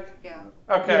mistake? Yeah.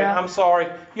 Okay, Yeah. I'm sorry.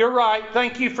 You're right.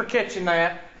 Thank you for catching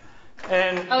that.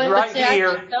 And right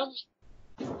here,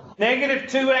 negative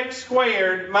 2x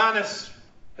squared minus,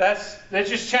 that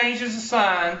just changes the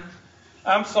sign.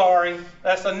 I'm sorry.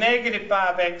 That's a negative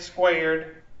 5x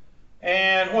squared.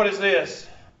 And what is this?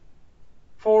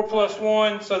 4 plus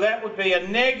 1, so that would be a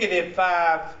negative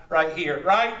 5 right here,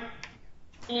 right?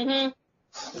 Mm-hmm.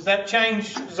 Does that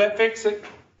change? Does that fix it?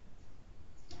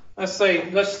 Let's see.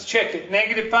 Let's check it.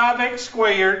 Negative 5x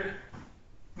squared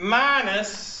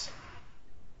minus,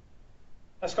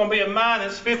 that's going to be a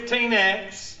minus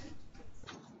 15x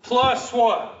plus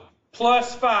what?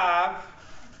 Plus 5.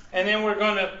 And then we're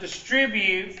going to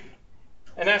distribute,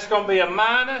 and that's going to be a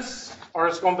minus, or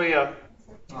it's going to be a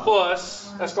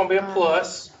plus. That's going to be a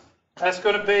plus. That's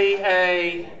going to be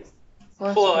a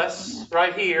plus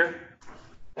right here.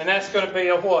 And that's going to be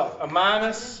a what? A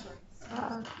minus?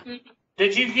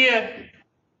 Did you get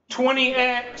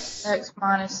 20x? X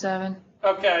minus 7.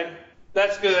 Okay,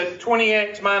 that's good.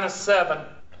 20x minus 7.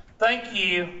 Thank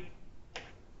you.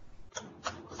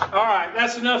 All right,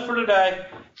 that's enough for today.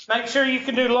 Make sure you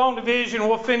can do long division.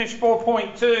 We'll finish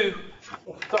 4.2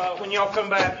 when y'all come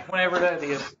back, whenever that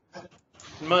is.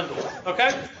 Monday.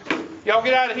 Okay? Y'all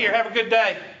get out of here. Have a good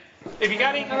day. If you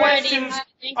got any questions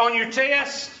on your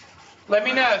test, let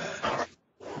me know.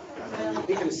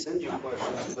 We can send you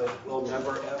questions, but we'll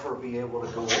never ever be able to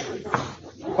go over them.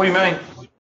 What do you mean?